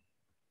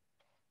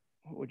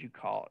 what would you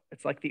call it?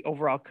 It's like the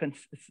overall,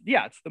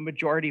 it's the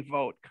majority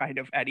vote kind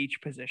of at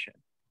each position.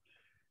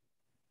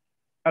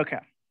 Okay.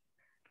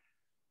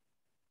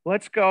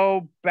 Let's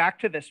go back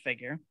to this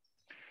figure.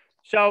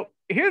 So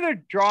here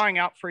they're drawing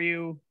out for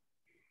you.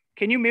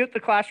 Can you mute the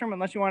classroom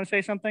unless you want to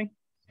say something?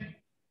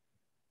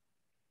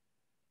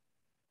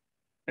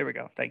 There we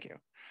go. Thank you.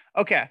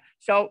 Okay.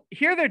 So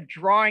here they're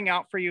drawing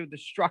out for you the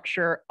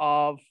structure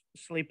of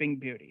Sleeping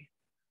Beauty.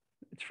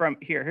 It's from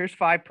here. Here's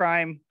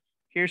 5'.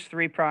 Here's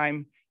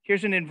 3'.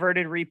 Here's an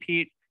inverted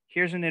repeat.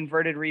 Here's an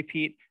inverted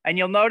repeat. And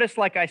you'll notice,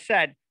 like I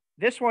said,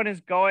 this one is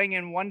going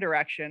in one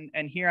direction,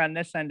 and here on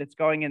this end, it's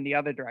going in the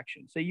other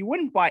direction. So you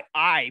wouldn't by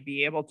eye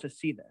be able to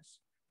see this,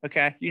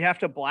 okay? You have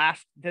to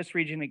blast this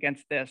region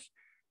against this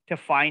to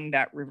find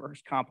that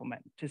reverse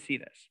complement to see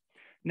this.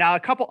 Now, a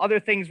couple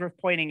other things worth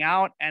pointing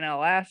out,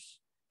 NLS.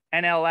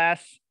 NLS,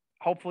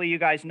 hopefully you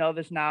guys know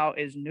this now,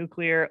 is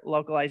nuclear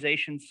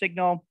localization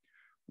signal.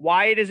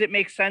 Why does it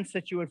make sense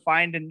that you would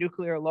find a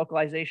nuclear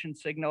localization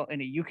signal in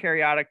a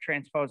eukaryotic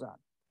transposon?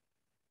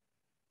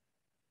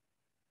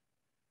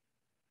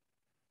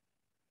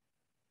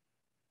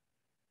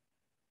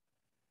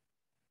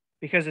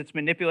 Because it's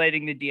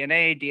manipulating the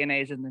DNA.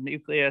 DNA is in the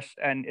nucleus,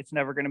 and it's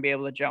never going to be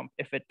able to jump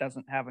if it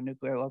doesn't have a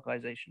nuclear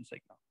localization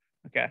signal.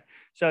 Okay.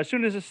 So as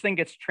soon as this thing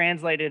gets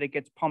translated, it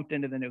gets pumped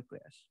into the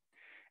nucleus.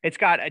 It's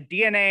got a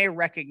DNA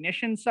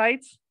recognition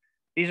sites.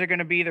 These are going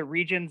to be the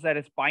regions that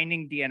it's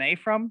binding DNA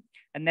from.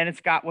 And then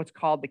it's got what's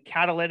called the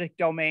catalytic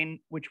domain,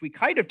 which we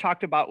kind of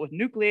talked about with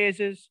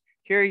nucleases.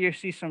 Here you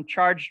see some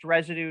charged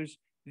residues.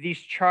 These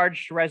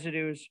charged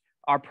residues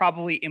are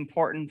probably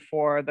important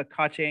for the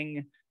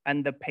cutting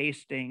and the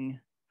pasting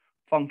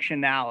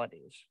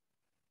functionalities.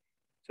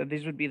 So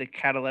these would be the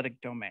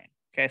catalytic domain.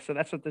 Okay, so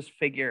that's what this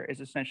figure is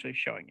essentially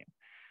showing you.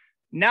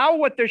 Now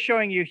what they're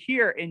showing you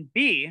here in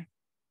B,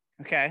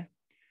 okay,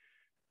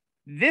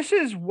 this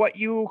is what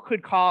you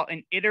could call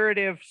an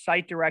iterative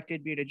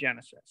site-directed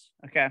mutagenesis,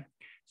 okay?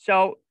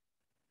 So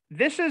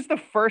this is the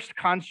first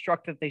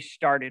construct that they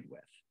started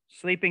with,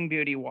 Sleeping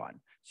Beauty 1.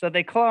 So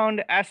they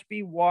cloned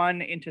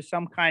SB1 into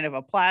some kind of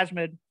a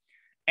plasmid,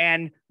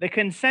 and the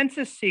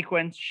consensus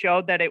sequence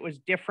showed that it was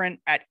different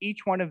at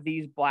each one of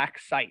these black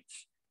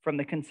sites from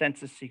the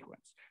consensus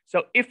sequence.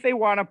 So if they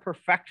want to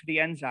perfect the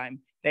enzyme,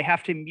 they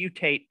have to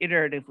mutate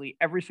iteratively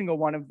every single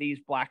one of these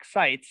black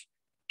sites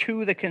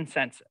to the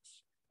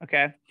consensus,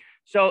 okay?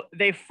 So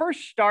they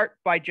first start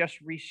by just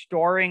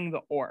restoring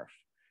the ORF.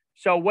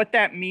 So what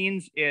that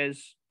means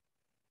is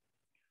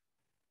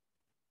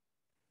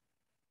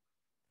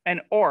an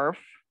ORF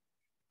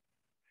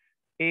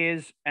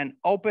is an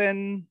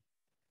open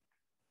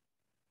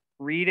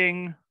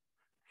reading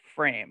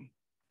frame.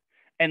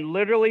 And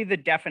literally the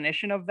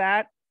definition of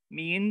that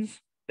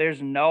means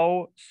there's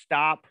no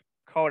stop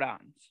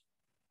codons,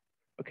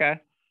 okay?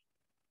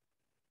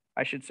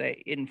 I should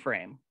say in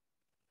frame.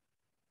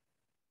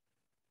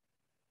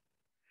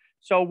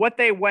 So what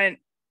they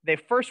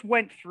first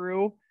went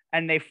through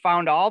and they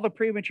found all the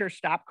premature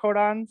stop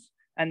codons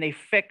and they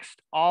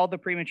fixed all the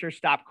premature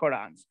stop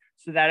codons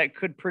so that it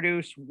could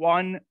produce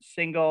one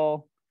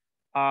single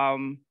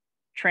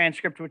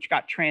transcript which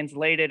got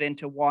translated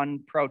into one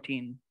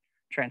protein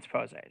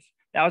transposase.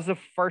 That was the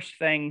first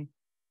thing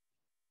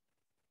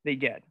they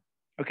did.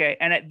 Okay,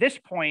 and at this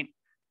point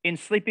in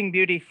Sleeping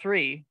Beauty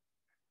 3,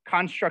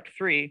 construct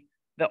 3,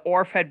 the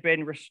ORF had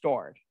been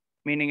restored,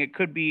 meaning it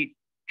could be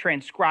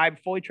transcribed,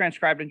 fully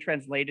transcribed and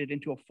translated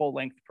into a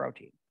full-length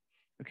protein.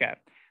 Okay,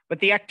 but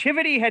the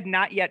activity had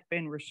not yet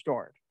been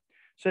restored.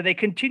 So they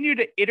continue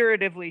to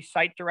iteratively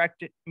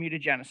site-directed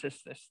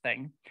mutagenesis this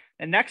thing.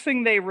 The next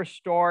thing they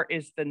restore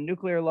is the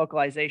nuclear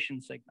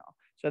localization signal.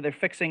 So they're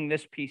fixing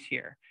this piece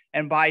here.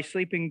 And by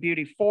Sleeping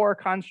Beauty 4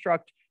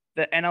 construct,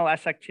 the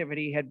NLS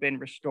activity had been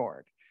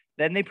restored.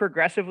 Then they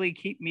progressively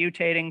keep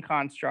mutating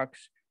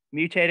constructs,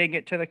 mutating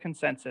it to the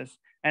consensus.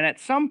 And at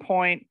some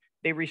point,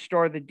 they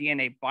restore the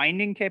DNA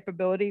binding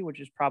capability, which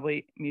is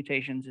probably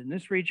mutations in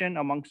this region,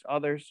 amongst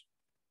others.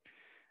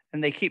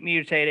 And they keep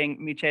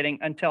mutating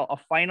until a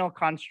final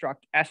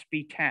construct,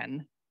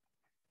 SB10,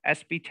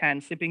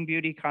 Sleeping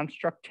Beauty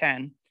construct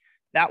 10,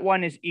 that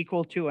one is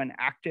equal to an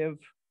active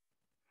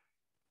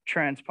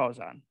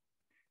transposon.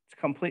 It's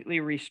completely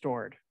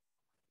restored.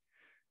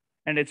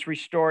 And it's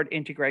restored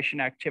integration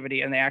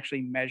activity, and they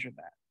actually measure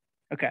that.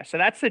 Okay, so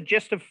that's the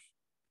gist of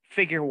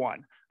figure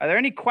 1. Are there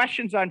any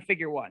questions on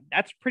figure 1?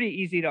 That's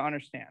pretty easy to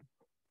understand.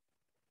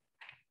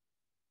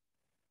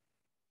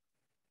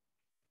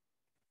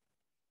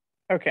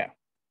 Okay.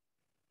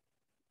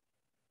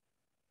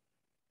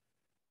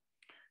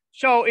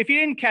 So if you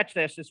didn't catch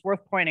this, it's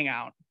worth pointing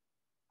out.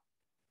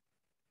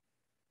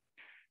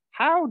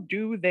 How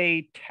do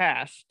they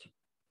test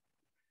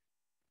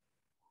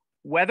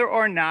whether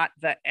or not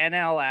the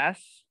NLS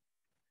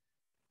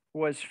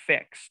was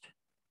fixed?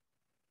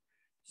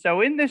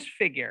 So in this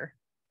figure,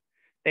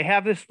 they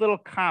have this little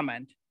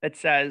comment that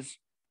says,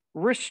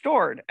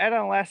 restored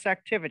NLS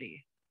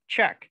activity,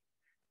 check.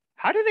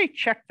 How do they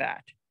check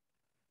that?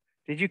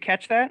 Did you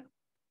catch that?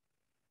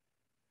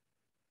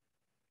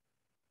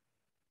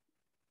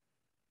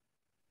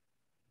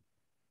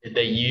 Did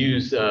they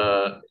use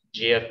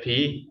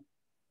GFP?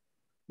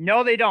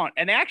 No, they don't.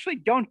 And they actually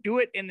don't do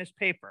it in this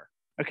paper,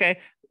 okay?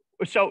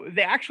 So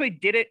they actually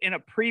did it in a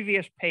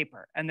previous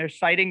paper, and they're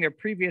citing their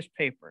previous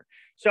paper.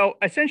 So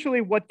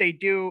essentially what they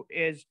do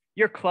is,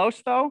 you're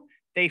close though,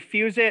 they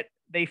fuse it,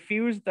 they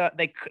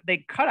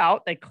cut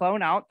out, they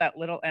clone out that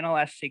little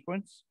NLS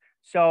sequence.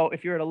 So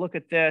if you were to look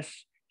at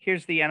this,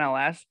 here's the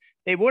NLS.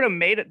 They would have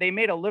made it, they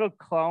made a little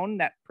clone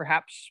that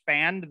perhaps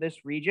spanned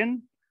this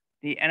region,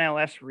 the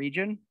NLS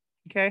region,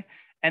 okay?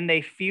 And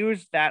they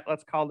fused that,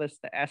 let's call this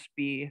the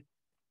SB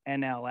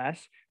NLS.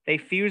 They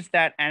fused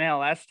that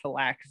NLS to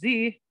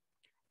LAC-Z.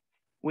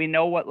 We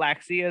know what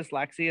LAC-Z is.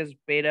 LAC-Z is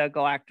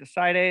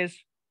beta-galactosidase.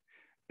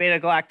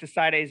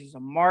 Beta-galactosidase is a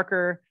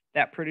marker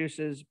that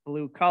produces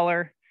blue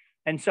color.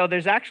 And so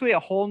there's actually a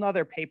whole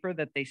nother paper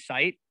that they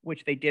cite,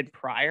 which they did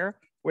prior,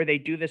 where they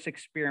do this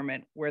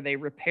experiment where they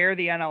repair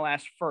the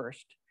NLS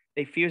first,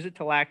 they fuse it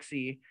to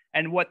LAC-Z,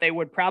 and what they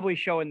would probably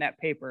show in that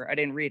paper, I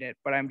didn't read it,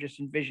 but I'm just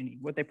envisioning,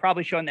 what they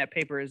probably show in that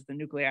paper is the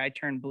nuclei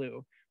turn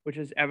blue, which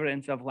is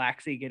evidence of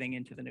LAC-Z getting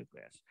into the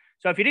nucleus.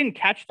 So if you didn't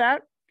catch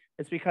that,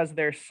 it's because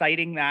they're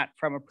citing that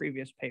from a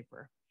previous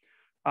paper.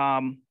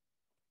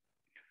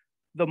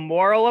 The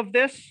moral of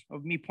this,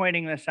 of me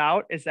pointing this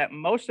out, is that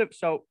most of,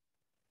 so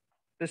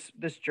this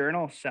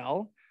journal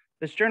Cell,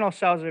 this journal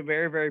Cell is a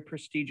very, very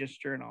prestigious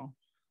journal.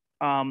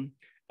 And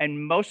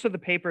most of the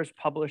papers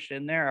published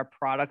in there are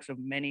products of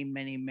many,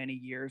 many, many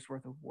years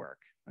worth of work.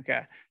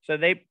 Okay, so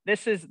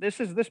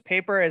this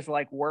paper is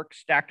like work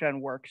stacked on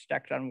work,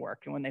 stacked on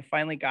work. And when they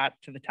finally got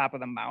to the top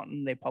of the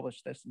mountain, they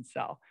published this in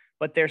Cell.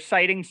 But they're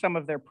citing some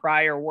of their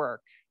prior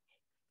work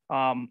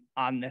on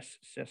this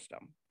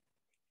system.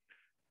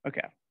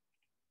 Okay,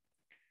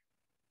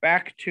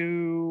 back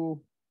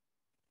to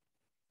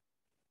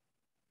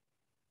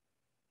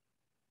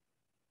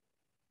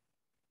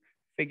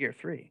figure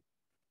 3.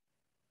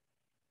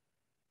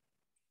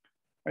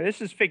 Or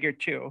this is figure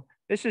 2.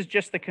 This is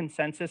just the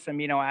consensus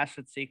amino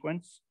acid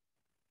sequence.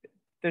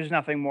 There's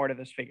nothing more to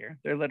this figure.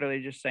 They're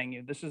literally just saying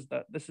you, this is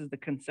the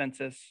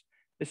consensus.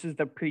 This is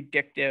the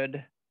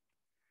predicted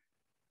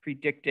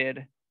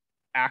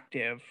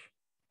active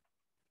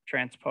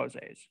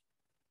transposase.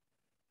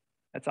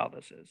 That's all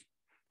this is.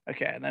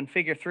 Okay, and then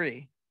figure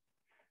 3.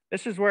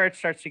 This is where it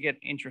starts to get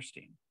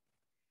interesting.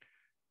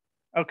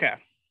 Okay.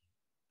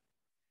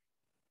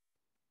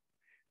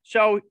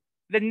 So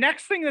the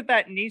next thing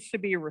that needs to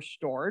be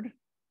restored,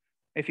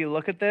 if you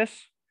look at this,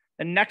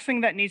 the next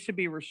thing that needs to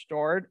be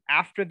restored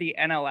after the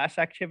NLS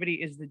activity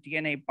is the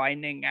DNA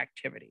binding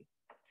activity.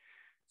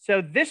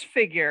 So this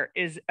figure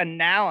is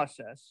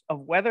analysis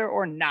of whether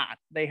or not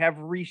they have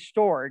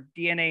restored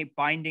DNA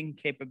binding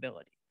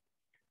capability.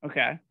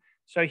 Okay,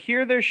 so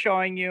here they're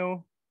showing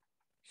you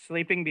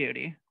Sleeping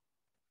Beauty.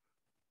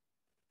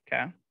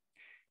 Okay,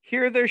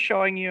 here they're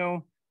showing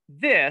you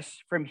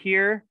this from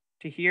here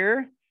to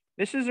here.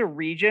 This is a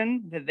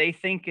region that they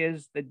think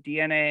is the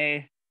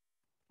DNA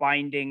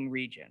binding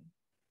region.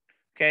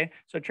 Okay,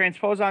 so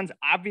transposons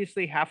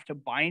obviously have to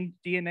bind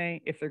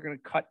DNA if they're going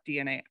to cut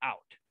DNA out.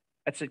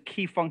 That's a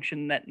key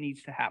function that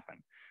needs to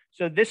happen.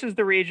 So this is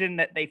the region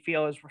that they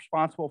feel is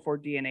responsible for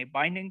DNA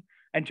binding.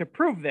 And to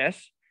prove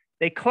this,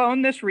 they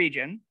clone this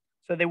region.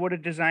 So they would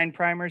have designed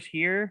primers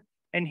here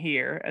and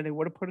here, and they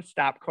would have put a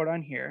stop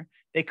codon here.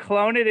 They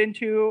clone it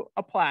into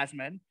a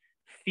plasmid,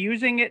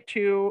 fusing it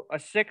to a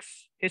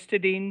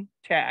 6-histidine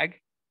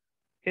tag,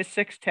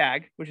 His6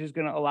 tag, which is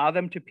going to allow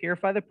them to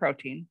purify the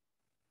protein.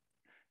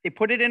 They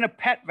put it in a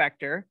PET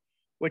vector,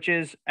 which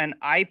is an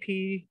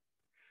IPTG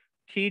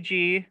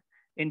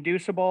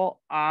inducible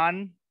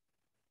on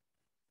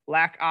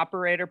lac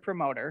operator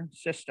promoter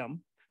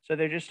system. So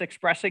they're just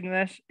expressing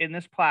this in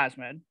this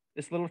plasmid.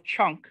 this little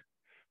chunk,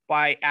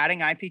 by adding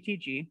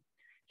IPTG.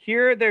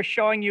 Here, they're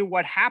showing you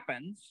what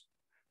happens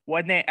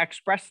when they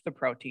express the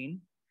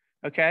protein,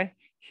 okay?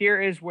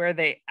 Here is where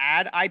they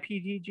add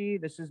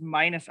IPTG. This is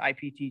minus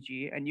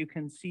IPTG. And you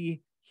can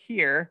see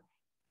here,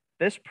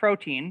 this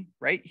protein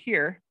right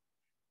here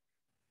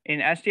in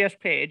SDS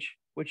page,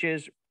 which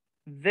is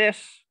this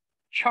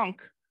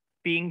chunk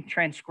being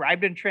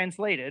transcribed and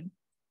translated,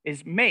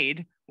 is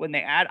made when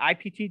they add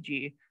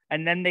IPTG,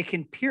 and then they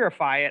can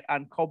purify it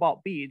on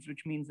cobalt beads,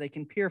 which means they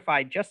can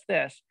purify just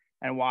this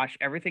and wash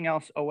everything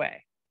else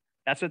away.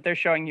 That's what they're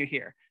showing you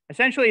here.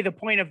 Essentially, the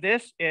point of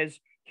this is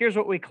here's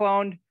what we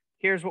cloned,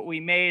 here's what we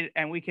made,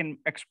 and we can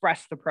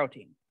express the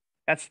protein.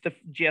 That's the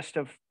gist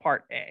of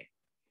part A.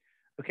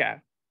 Okay.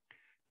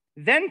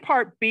 Then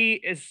part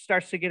B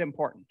starts to get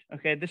important.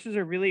 Okay, this is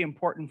a really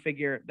important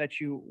figure that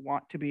you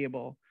want to be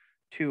able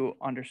to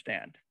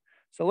understand.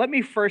 So let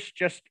me first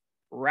just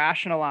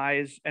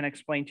rationalize and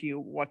explain to you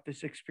what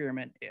this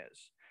experiment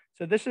is.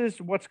 So this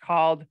is what's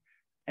called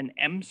an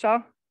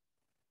EMSA,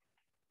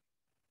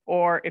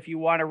 or if you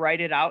want to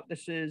write it out,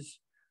 this is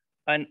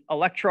an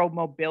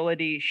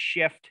electromobility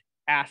shift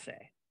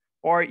assay,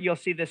 or you'll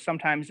see this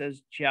sometimes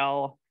as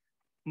gel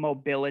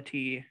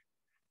mobility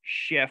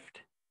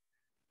shift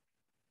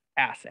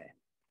assay.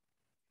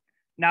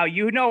 Now,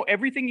 you know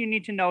everything you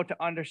need to know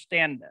to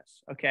understand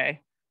this,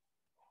 okay?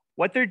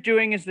 What they're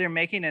doing is they're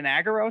making an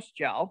agarose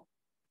gel.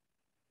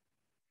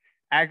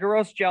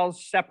 Agarose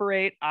gels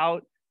separate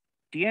out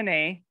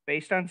DNA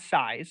based on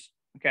size,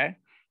 okay?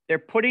 They're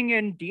putting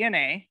in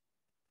DNA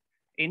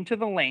into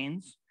the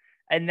lanes,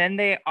 and then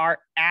they are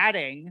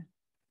adding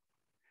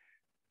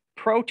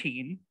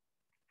protein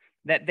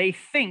that they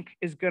think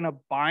is going to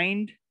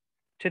bind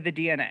to the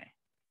DNA.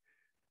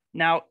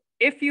 Now,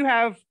 if you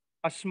have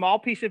a small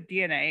piece of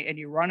DNA and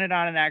you run it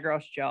on an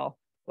agarose gel,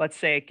 let's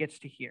say it gets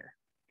to here.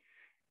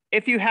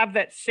 If you have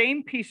that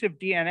same piece of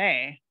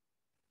DNA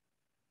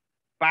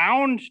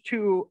bound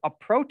to a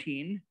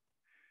protein,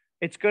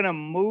 it's going to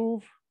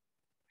move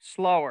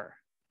slower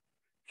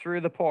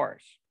through the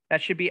pores.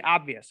 That should be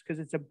obvious because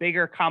it's a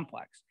bigger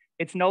complex.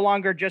 It's no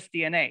longer just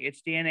DNA.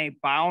 It's DNA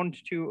bound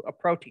to a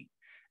protein.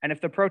 And if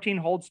the protein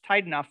holds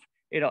tight enough,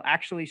 it'll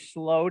actually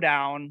slow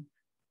down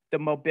the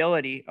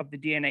mobility of the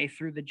DNA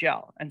through the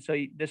gel. And so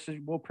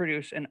will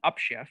produce an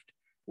upshift,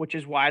 which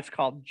is why it's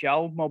called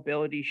gel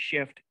mobility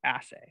shift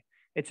assay.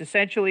 It's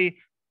essentially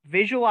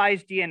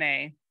visualize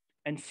DNA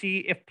and see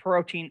if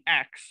protein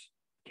X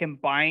can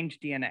bind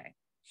DNA.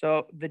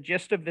 So the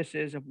gist of this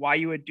is, of why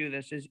you would do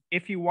this is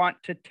if you want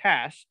to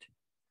test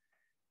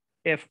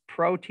if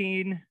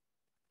protein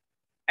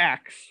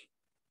X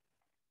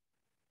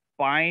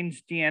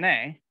binds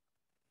DNA,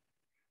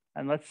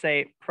 and let's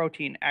say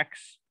protein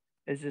X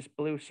is this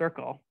blue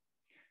circle,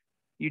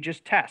 you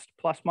just test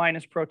plus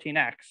minus protein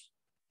X.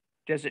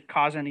 Does it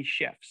cause any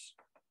shifts?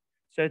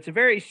 So it's a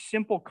very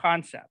simple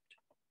concept,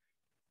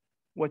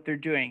 what they're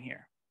doing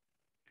here.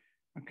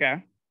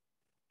 Okay.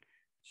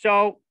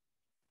 So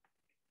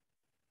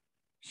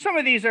some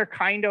of these are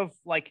kind of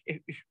like,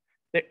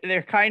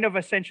 they're kind of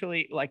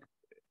essentially like,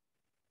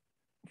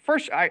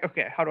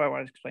 okay, how do I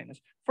want to explain this?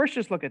 First,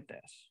 just look at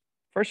this.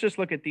 First, just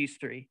look at these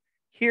three.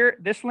 Here,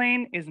 this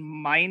lane is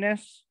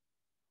minus,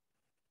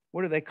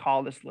 what do they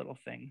call this little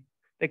thing?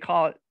 They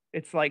call it,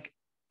 it's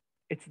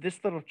this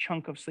little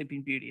chunk of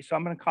Sleeping Beauty. So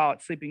I'm going to call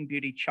it Sleeping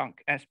Beauty chunk,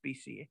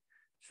 SBC,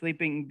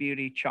 Sleeping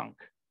Beauty chunk.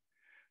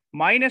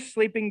 Minus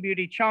Sleeping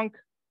Beauty chunk,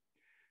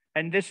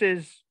 and this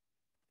is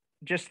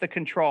just the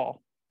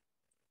control.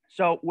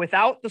 So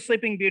without the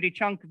Sleeping Beauty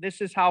chunk, this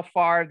is how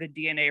far the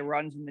DNA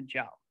runs in the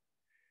gel.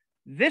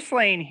 This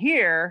lane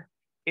here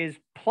is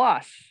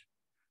plus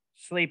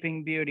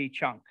Sleeping Beauty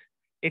chunk.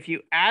 If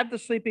you add the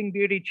Sleeping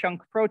Beauty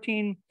chunk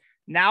protein,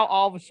 now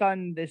all of a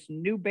sudden this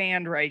new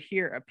band right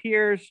here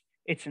appears.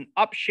 It's an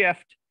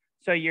upshift.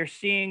 So you're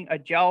seeing a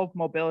gel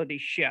mobility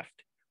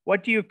shift.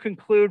 What do you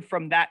conclude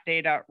from that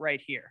data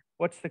right here?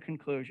 What's the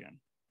conclusion?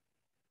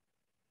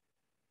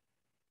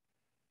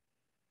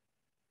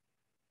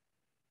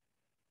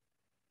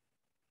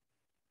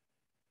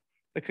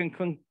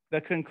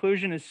 The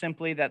conclusion is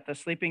simply that the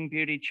Sleeping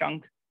Beauty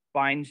chunk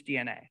binds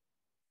DNA.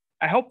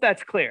 I hope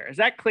that's clear. Is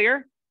that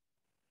clear?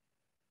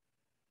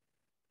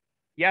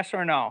 Yes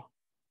or no?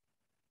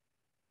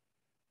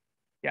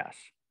 Yes.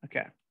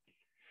 Okay.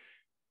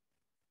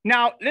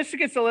 Now, this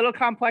gets a little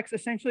complex.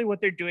 Essentially,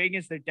 what they're doing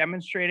is they're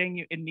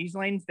demonstrating in these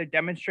lanes, they're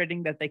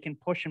demonstrating that they can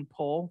push and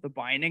pull the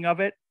binding of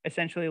it,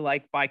 essentially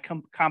like by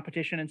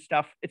competition and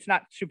stuff. It's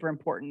not super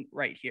important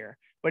right here,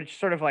 but it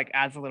sort of like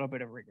adds a little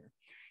bit of rigor.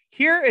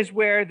 Here is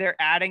where they're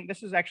adding,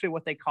 this is actually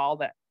what they call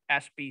the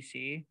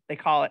SBC. They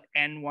call it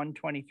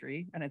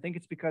N123. And I think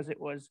it's because it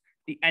was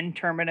the N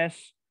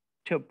terminus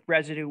to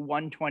residue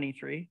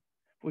 123,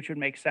 which would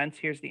make sense.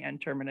 Here's the N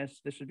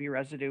terminus. This would be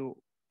residue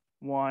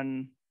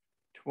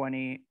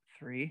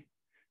 123.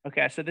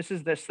 Okay, so this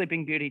is the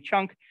Sleeping Beauty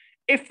chunk.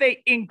 If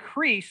they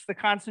increase the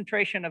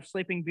concentration of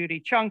Sleeping Beauty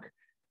chunk,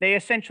 they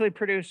essentially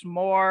produce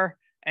more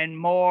and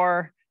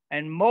more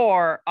and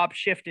more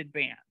upshifted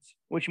bands,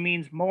 which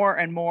means more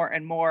and more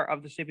and more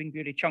of the Sleeping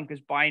Beauty chunk is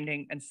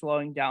binding and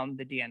slowing down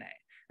the DNA.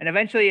 And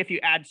eventually, if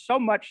you add so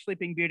much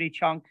Sleeping Beauty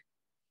chunk,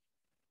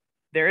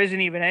 there isn't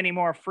even any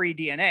more free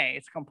DNA.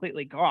 It's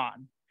completely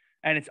gone,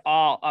 and it's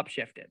all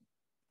upshifted.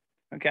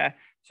 Okay,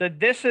 so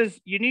this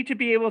is, you need to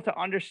be able to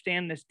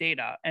understand this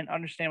data and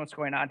understand what's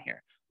going on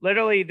here.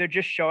 Literally, they're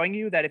just showing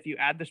you that if you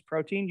add this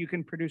protein, you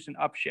can produce an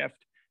upshift,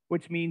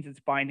 which means it's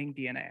binding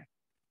DNA.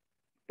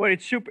 But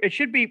it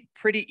should be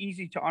pretty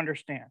easy to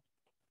understand.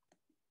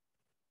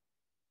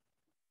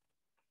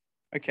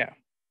 Okay.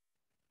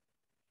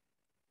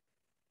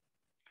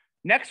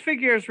 Next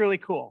figure is really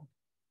cool.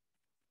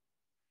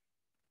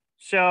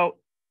 So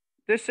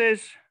this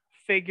is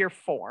figure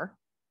 4.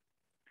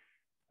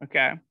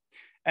 Okay.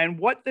 And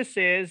what this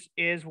is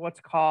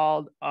what's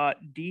called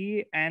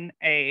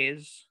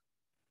DNA's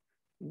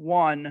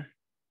 1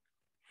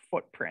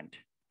 footprint.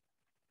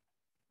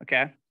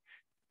 Okay.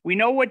 We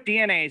know what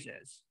DNA's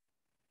is.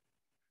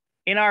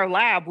 In our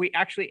lab, we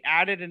actually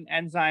added an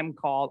enzyme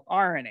called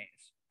RNase.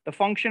 The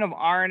function of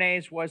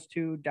RNase was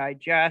to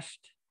digest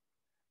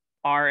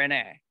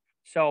RNA.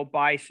 So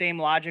by same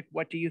logic,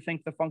 what do you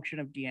think the function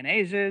of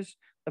DNA's is?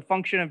 The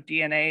function of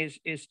DNA's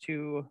is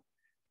to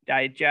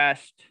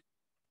digest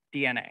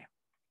DNA.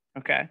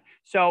 Okay,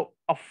 so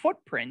a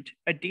footprint,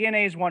 a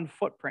DNA's 1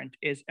 footprint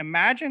is,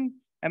 imagine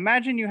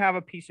you have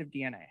a piece of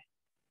DNA.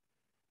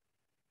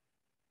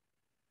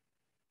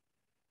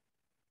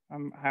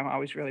 I'm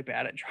always really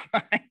bad at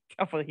drawing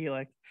double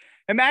helix.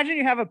 Imagine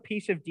you have a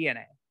piece of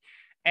DNA,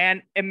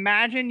 and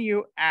imagine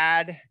you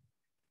add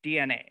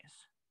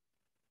DNA's.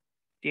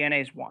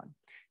 DNA's 1.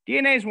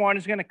 DNA's 1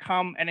 is going to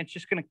come and it's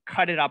just going to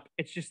cut it up.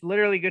 It's just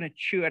literally going to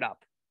chew it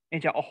up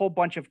into a whole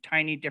bunch of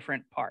tiny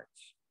different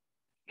parts.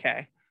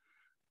 Okay.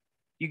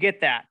 You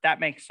get that. That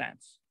makes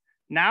sense.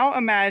 Now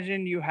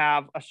imagine you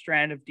have a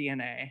strand of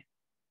DNA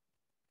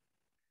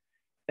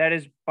that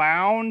is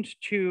bound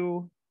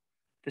to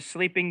the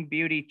Sleeping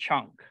Beauty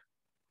chunk.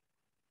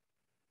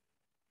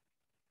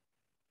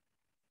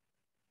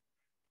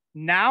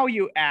 Now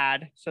you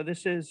add, so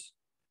this is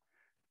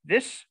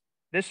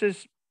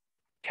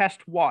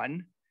test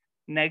 1,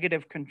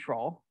 negative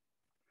control.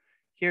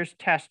 Here's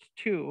test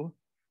 2,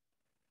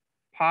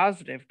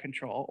 positive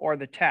control, or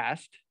the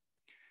test.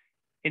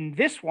 In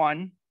this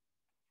one,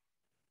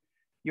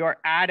 you're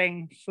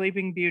adding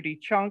Sleeping Beauty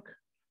chunk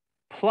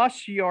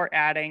plus you're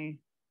adding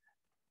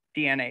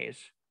DNA's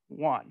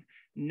 1.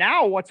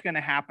 Now what's going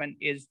to happen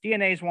is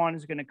DNA's 1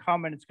 is going to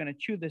come and it's going to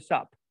chew this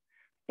up,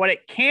 but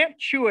it can't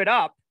chew it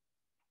up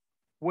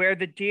where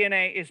the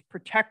DNA is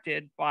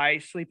protected by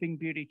Sleeping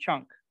Beauty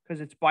chunk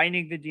because it's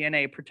binding the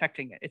DNA,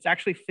 protecting it. It's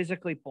actually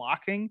physically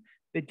blocking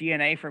the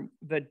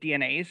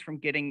DNAs from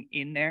getting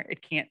in there.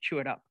 It can't chew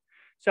it up.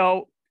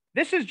 So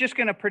this is just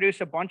going to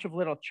produce a bunch of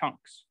little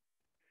chunks.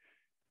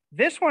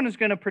 This one is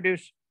going to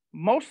produce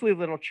mostly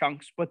little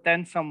chunks, but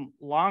then some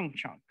long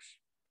chunks.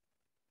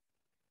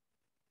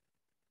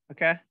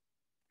 Okay.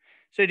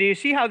 So do you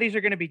see how these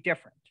are going to be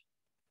different?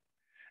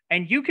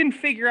 And you can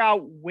figure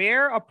out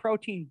where a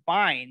protein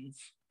binds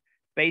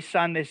based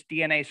on this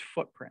DNA's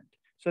footprint.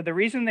 So the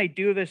reason they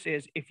do this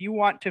is if you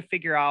want to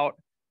figure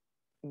out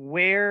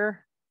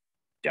where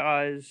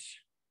does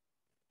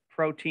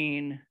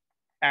protein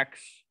X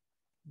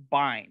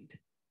bind,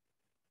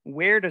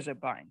 where does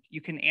it bind?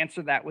 You can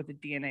answer that with the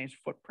DNA's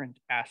footprint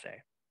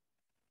assay.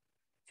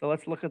 So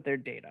let's look at their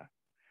data.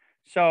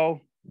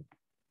 So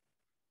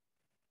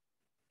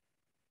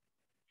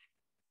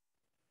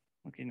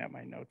looking at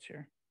my notes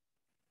here.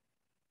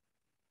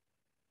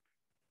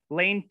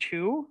 Lane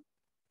 2,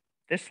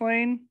 this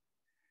lane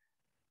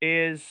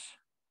is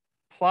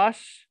plus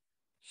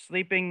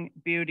Sleeping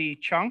Beauty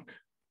chunk.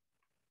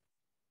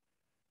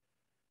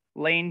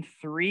 Lane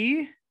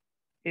 3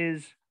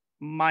 is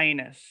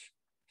minus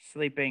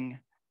Sleeping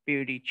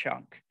Beauty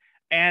chunk.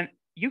 And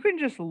you can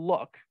just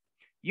look.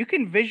 You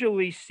can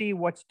visually see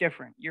what's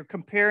different. You're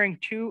comparing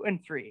 2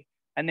 and 3.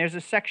 And there's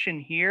a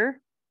section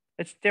here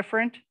that's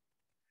different.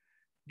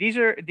 These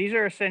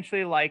are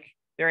essentially like,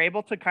 they're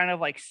able to kind of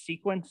like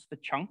sequence the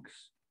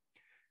chunks.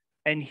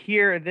 And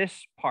here,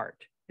 this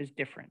part is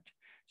different.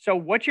 So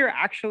what you're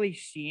actually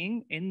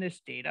seeing in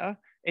this data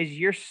is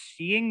you're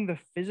seeing the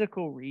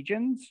physical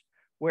regions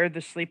where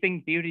the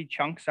Sleeping Beauty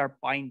chunks are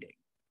binding,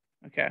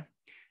 okay?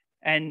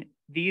 And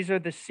these are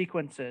the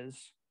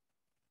sequences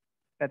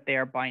that they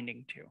are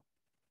binding to,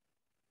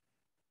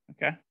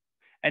 okay?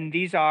 And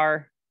this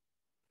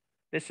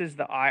is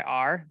the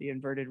IR, the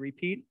inverted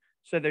repeat.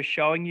 So they're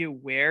showing you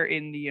where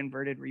in the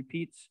inverted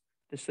repeats,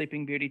 the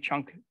Sleeping Beauty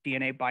chunk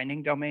DNA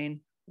binding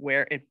domain,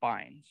 where it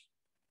binds,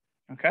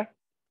 okay?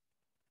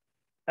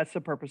 That's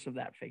the purpose of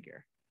that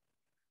figure.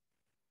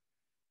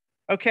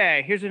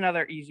 Okay, here's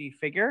another easy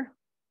figure.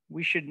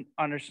 We should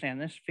understand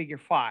this, figure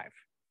 5.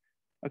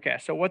 Okay,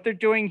 so what they're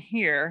doing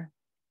here,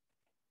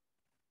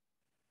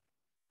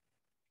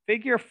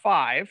 figure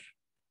 5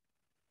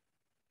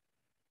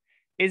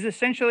 is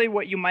essentially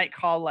what you might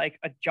call like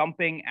a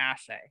jumping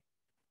assay.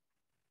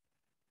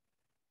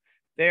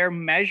 They're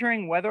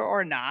measuring whether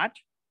or not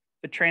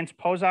the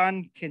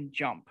transposon can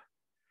jump.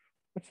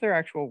 what's their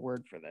actual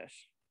word for this?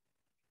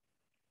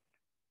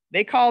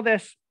 They call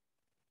this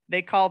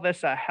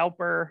a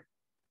helper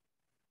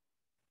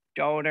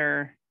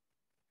donor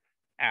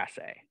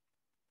assay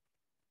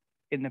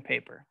in the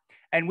paper.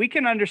 And we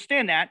can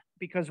understand that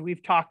because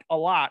we've talked a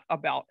lot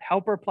about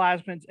helper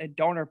plasmids and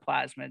donor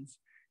plasmids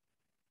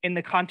in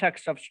the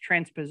context of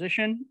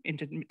transposition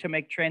to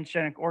make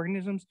transgenic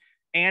organisms,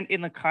 and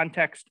in the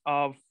context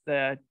of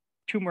the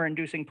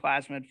tumor-inducing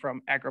plasmid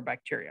from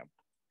agrobacterium.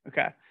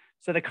 Okay,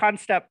 so the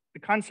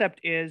concept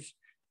is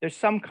there's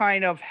some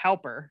kind of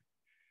helper.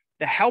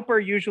 The helper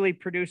usually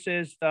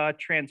produces the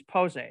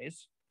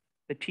transposase,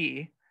 the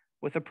T,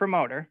 with a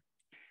promoter,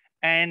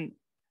 and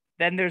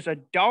then there's a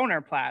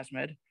donor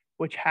plasmid,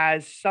 which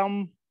has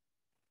some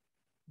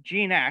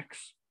gene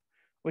X,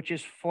 which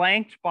is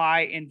flanked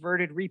by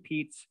inverted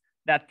repeats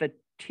that the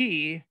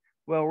T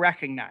will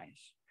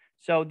recognize.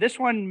 So this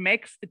one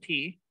makes the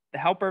T, the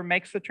helper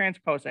makes the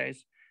transposase,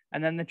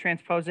 and then the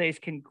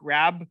transposase can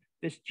grab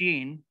this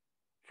gene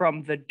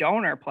from the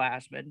donor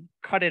plasmid,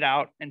 cut it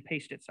out, and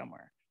paste it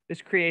somewhere.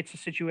 This creates a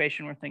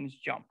situation where things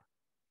jump.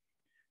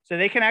 So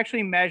they can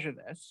actually measure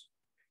this.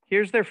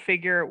 Here's their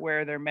figure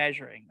where they're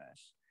measuring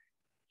this.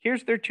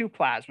 Here's their two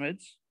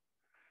plasmids.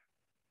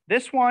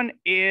 This one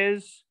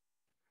is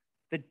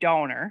the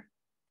donor,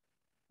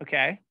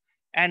 okay?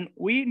 And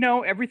we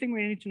know everything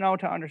we need to know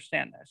to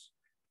understand this.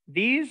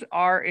 These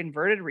are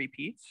inverted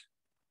repeats.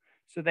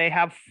 So they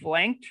have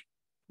flanked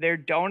their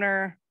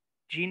donor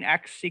gene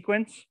X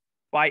sequence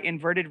by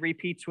inverted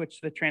repeats,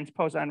 which the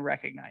transposon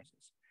recognizes.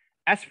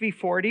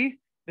 SV40,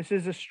 this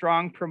is a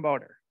strong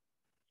promoter.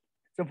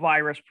 It's a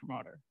virus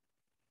promoter.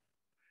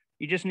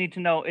 You just need to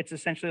know it's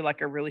essentially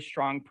like a really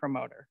strong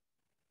promoter,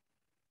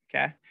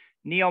 okay?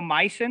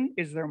 Neomycin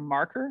is their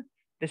marker.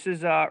 This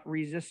is a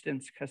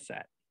resistance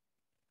cassette.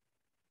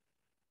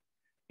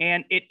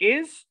 And it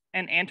is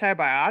an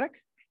antibiotic,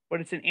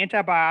 but it's an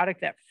antibiotic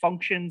that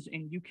functions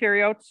in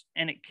eukaryotes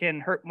and it can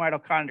hurt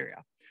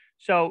mitochondria.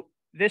 So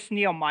this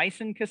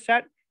neomycin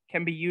cassette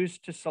can be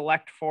used to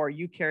select for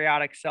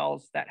eukaryotic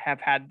cells that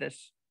have had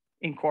this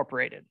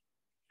incorporated.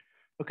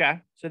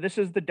 Okay, so this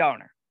is the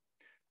donor.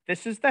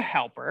 This is the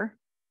helper.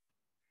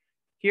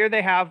 Here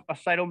they have a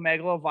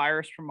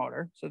cytomegalovirus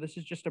promoter. So this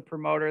is just a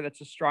promoter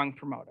that's a strong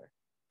promoter.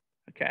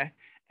 Okay,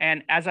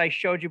 and as I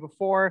showed you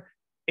before,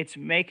 it's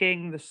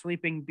making the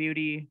Sleeping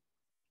Beauty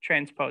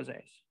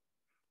transposase.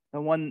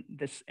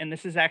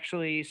 This is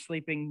actually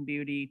Sleeping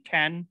Beauty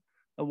 10,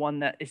 the one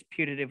that is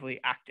putatively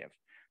active.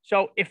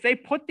 So if they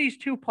put these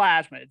two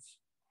plasmids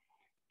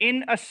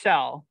in a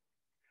cell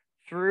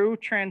through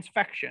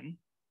transfection,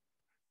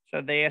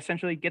 so they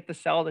essentially get the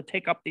cell to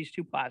take up these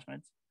two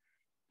plasmids,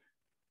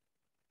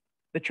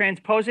 the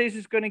transposase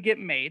is going to get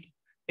made.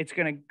 It's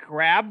going to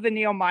grab the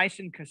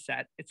neomycin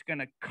cassette. It's going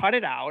to cut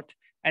it out,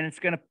 and it's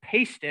going to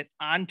paste it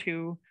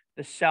onto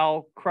the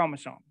cell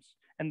chromosomes.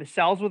 And the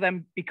cells will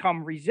then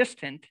become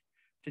resistant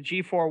to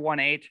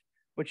G418,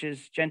 which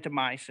is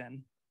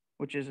gentamicin,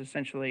 which is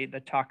essentially the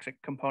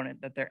toxic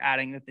component that they're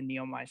adding that the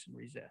neomycin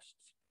resists.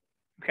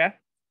 Okay?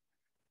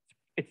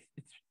 It's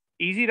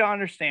easy to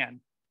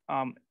understand.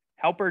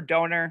 Helper,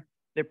 donor,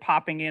 they're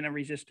popping in a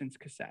resistance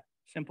cassette.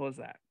 Simple as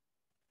that.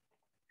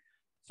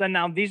 So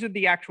now these are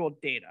the actual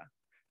data.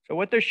 So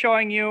what they're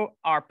showing you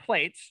are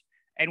plates.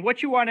 And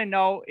what you want to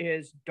know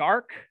is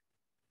dark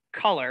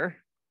color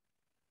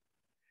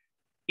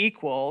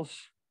equals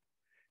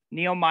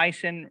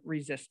neomycin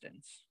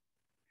resistance.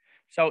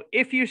 So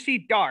if you see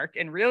dark,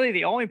 and really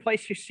the only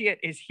place you see it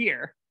is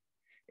here,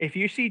 if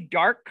you see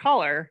dark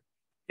color,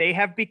 they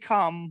have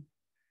become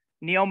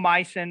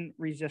neomycin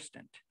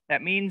resistant.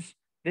 That means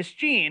this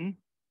gene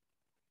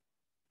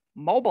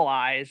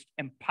mobilized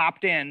and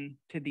popped in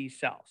to these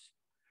cells.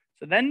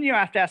 So then you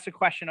have to ask the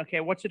question,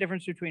 okay, what's the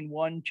difference between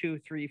 1, 2,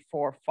 3,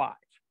 4, 5?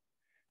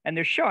 And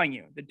they're showing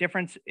you the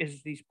difference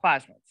is these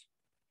plasmids.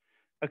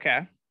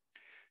 Okay.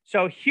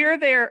 So here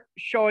they're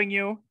showing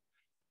you,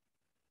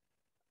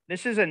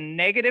 this is a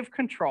negative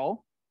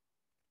control.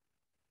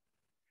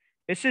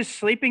 This is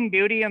Sleeping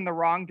Beauty in the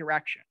wrong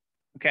direction.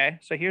 Okay.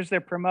 So here's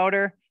their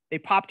promoter. They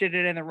popped it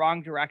in the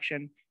wrong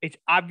direction. It's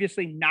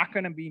obviously not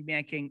going to be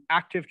making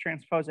active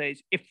transposase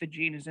if the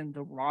gene is in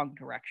the wrong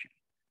direction.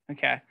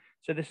 Okay.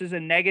 So this is a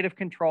negative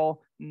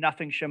control.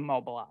 Nothing should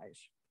mobilize.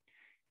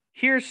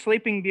 Here's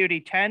Sleeping Beauty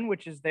 10,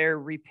 which is their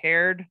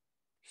repaired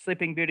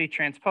Sleeping Beauty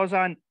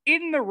transposon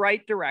in the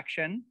right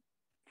direction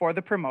for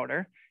the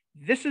promoter.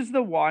 This is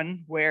the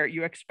one where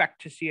you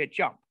expect to see it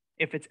jump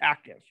if it's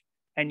active.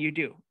 And you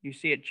do. You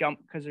see it jump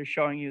because they're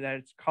showing you that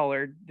it's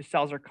colored. The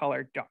cells are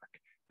colored dark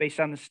based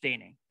on the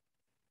staining.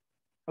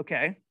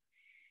 Okay.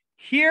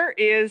 Here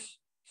is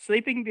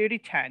Sleeping Beauty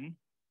 10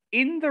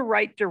 in the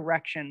right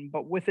direction,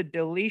 but with a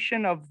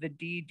deletion of the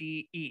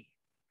DDE.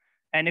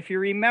 And if you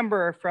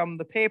remember from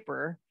the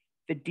paper,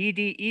 the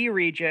DDE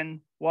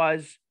region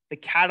was the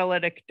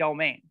catalytic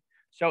domain.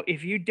 So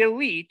if you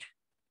delete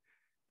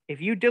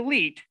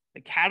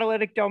the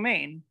catalytic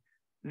domain,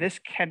 this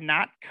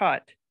cannot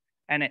cut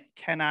and it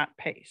cannot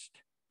paste.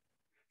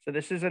 So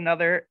this is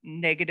another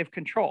negative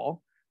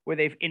control. where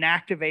they've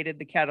inactivated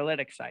the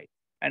catalytic site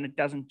and it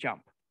doesn't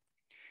jump.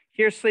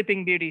 Here's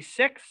Sleeping Beauty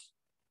 6.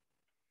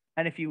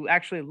 And if you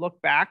actually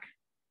look back,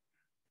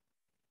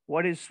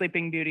 what is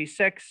Sleeping Beauty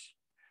 6?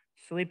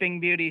 Sleeping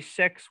Beauty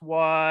 6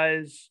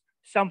 was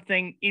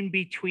something in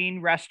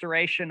between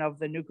restoration of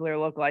the nuclear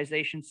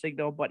localization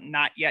signal, but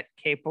not yet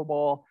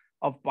capable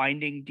of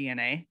binding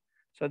DNA.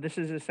 So this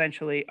is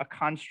essentially a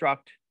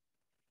construct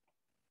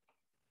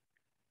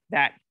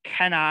that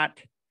cannot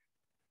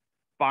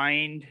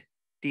bind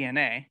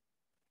DNA.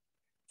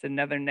 It's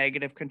another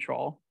negative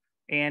control.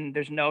 And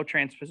there's no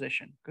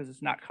transposition because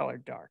it's not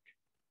colored dark.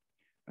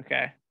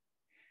 Okay.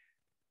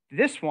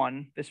 This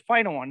one, this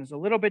final one, is a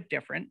little bit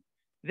different.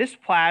 This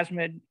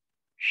plasmid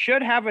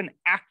should have an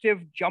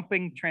active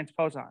jumping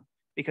transposon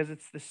because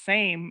it's the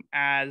same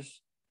as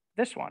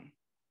this one.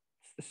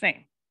 It's the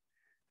same.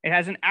 It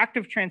has an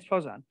active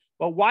transposon.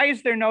 But why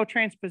is there no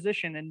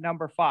transposition in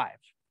number 5?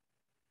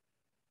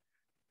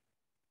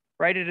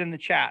 Write it in the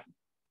chat.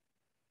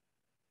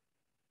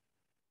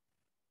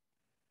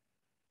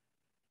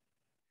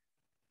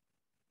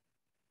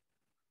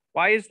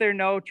 Why is there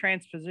no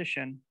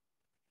transposition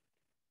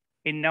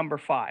in number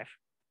 5?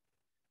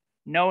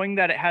 Knowing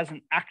that it has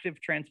an active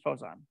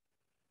transposon.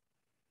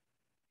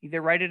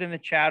 Either write it in the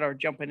chat or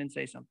jump in and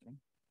say something.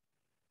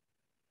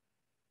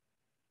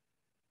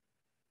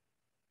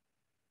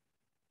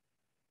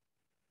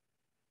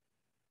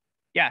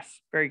 Yes,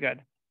 very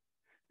good.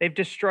 They've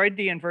destroyed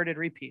the inverted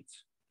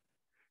repeats.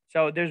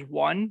 So there's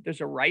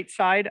a right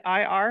side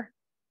IR,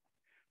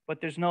 but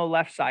there's no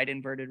left side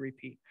inverted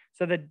repeat.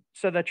 So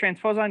the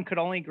transposon could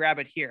only grab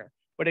it here,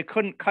 but it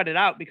couldn't cut it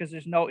out because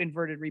there's no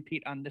inverted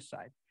repeat on this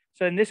side.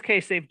 So in this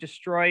case, they've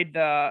destroyed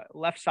the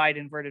left side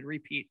inverted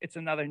repeat. It's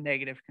another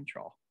negative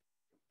control.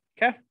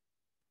 Okay.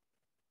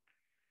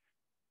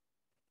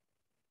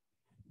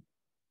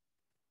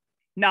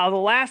 Now, the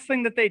last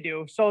thing that they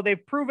do, so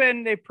they've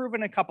proven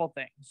a couple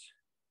things.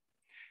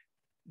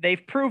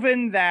 They've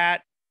proven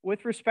that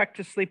with respect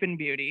to Sleeping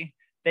Beauty,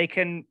 they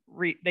can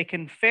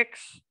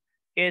fix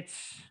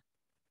its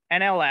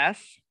NLS.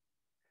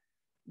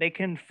 They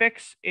can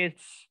fix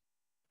its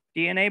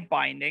DNA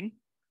binding.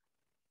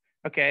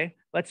 Okay,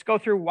 let's go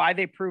through why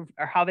they proved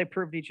or how they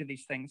proved each of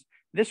these things.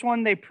 This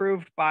one they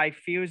proved by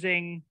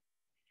fusing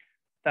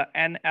the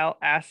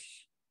NLS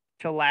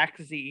to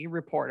LAC-Z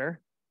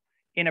reporter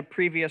in a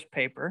previous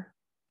paper.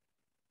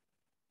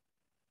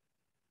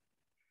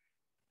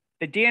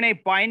 The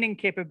DNA binding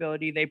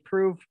capability they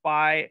proved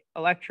by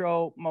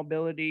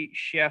electromobility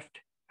shift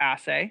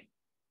assay.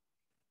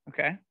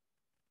 Okay.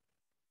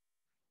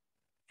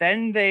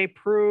 Then they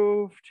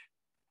proved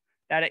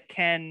that it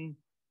can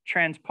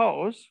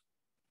transpose.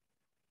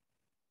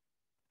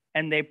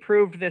 And they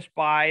proved this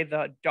by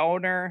the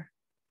donor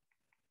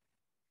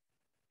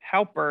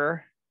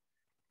helper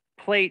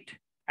plate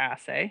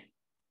assay.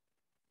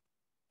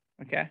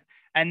 Okay.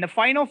 And the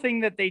final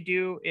thing that they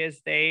do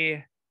is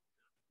they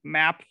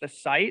map the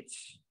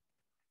sites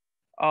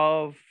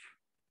of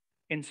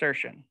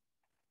insertion.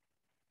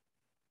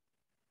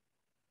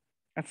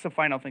 That's the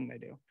final thing they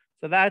do.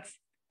 So that's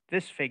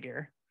this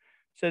figure.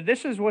 So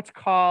this is what's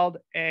called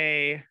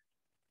a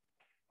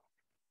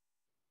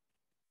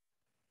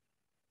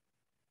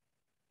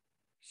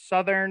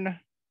southern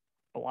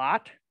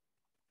blot.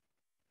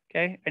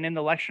 Okay. And in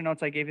the lecture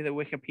notes, I gave you the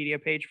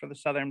Wikipedia page for the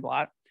southern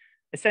blot.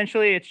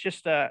 Essentially, it's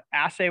just an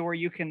assay where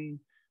you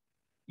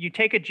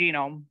take a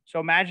genome. So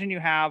imagine you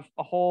have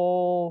a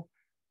whole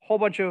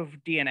bunch of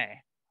DNA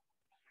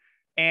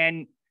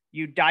and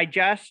you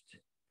digest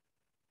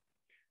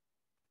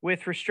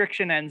with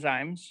restriction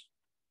enzymes,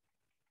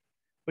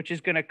 which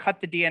is going to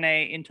cut the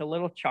DNA into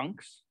little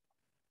chunks.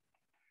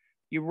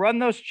 You run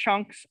those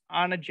chunks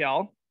on a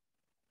gel.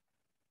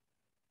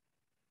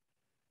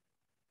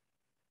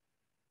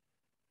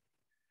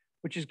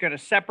 Which is going to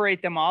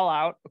separate them all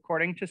out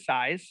according to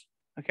size.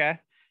 Okay.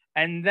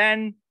 And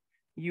then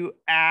you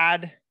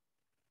add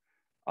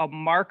a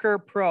marker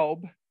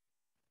probe,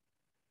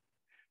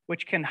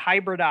 which can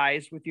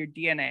hybridize with your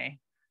DNA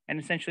and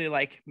essentially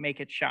like make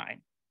it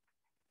shine.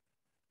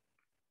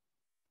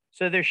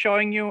 So they're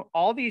showing you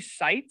all these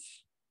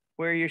sites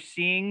where you're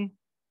seeing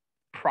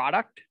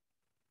product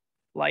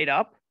light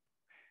up.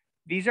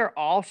 These are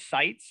all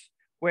sites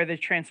where the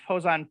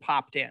transposon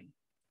popped in.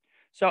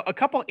 So a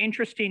couple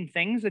interesting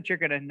things that you're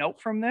going to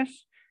note from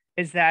this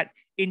is that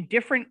in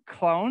different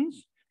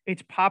clones,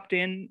 it's popped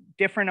in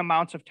different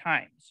amounts of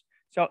times.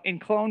 So in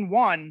clone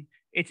 1,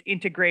 it's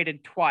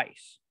integrated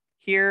twice,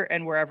 here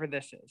and wherever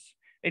this is.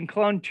 In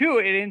clone 2,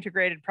 it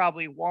integrated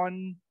probably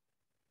 1,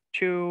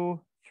 2,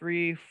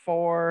 3,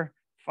 4,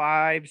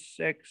 5,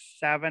 6,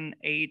 7,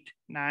 8,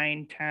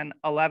 9, 10,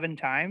 11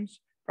 times,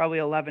 probably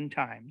 11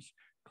 times.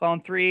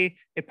 Clone 3,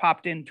 it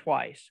popped in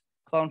twice.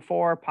 Clone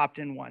 4 popped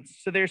in once.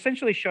 So they're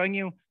essentially showing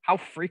you how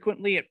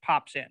frequently it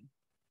pops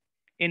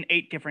in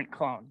 8 different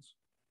clones.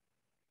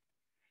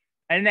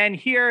 And then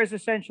here is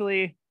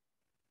essentially,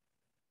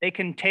 they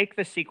can take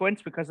the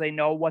sequence because they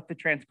know what the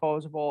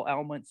transposable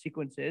element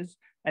sequence is,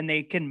 and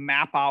they can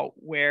map out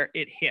where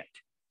it hit.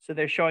 So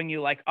they're showing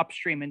you like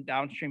upstream and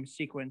downstream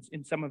sequence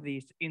in some of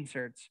these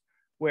inserts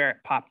where it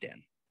popped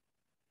in.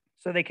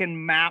 So they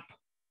can map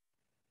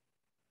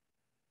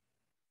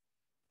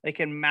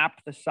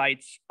the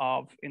sites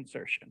of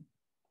insertion.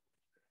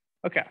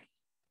 Okay,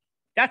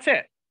 that's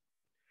it.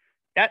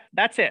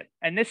 That's it.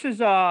 And this is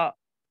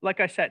like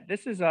I said,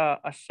 this is a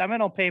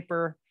seminal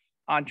paper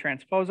on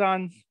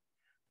transposons.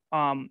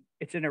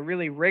 It's in a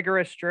really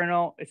rigorous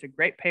journal. It's a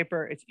great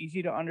paper. It's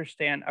easy to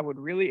understand. I would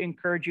really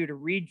encourage you to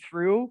read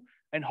through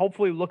and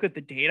hopefully look at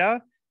the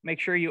data. Make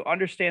sure you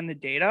understand the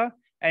data.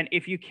 And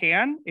if you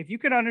can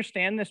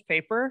understand this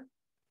paper,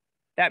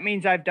 that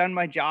means I've done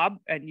my job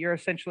and you're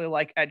essentially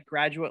like at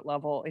graduate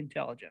level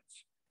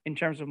intelligence in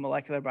terms of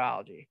molecular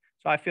biology.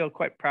 So I feel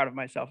quite proud of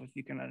myself if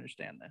you can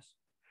understand this.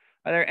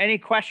 Are there any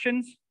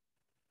questions?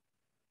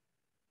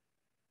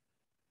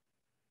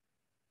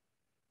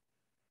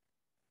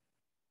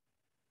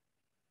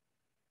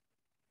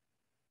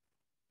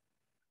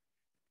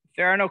 If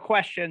there are no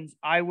questions,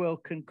 I will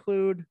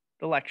conclude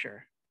the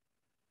lecture.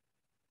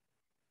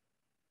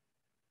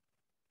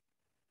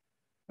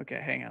 Okay,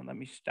 hang on, let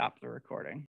me stop the recording.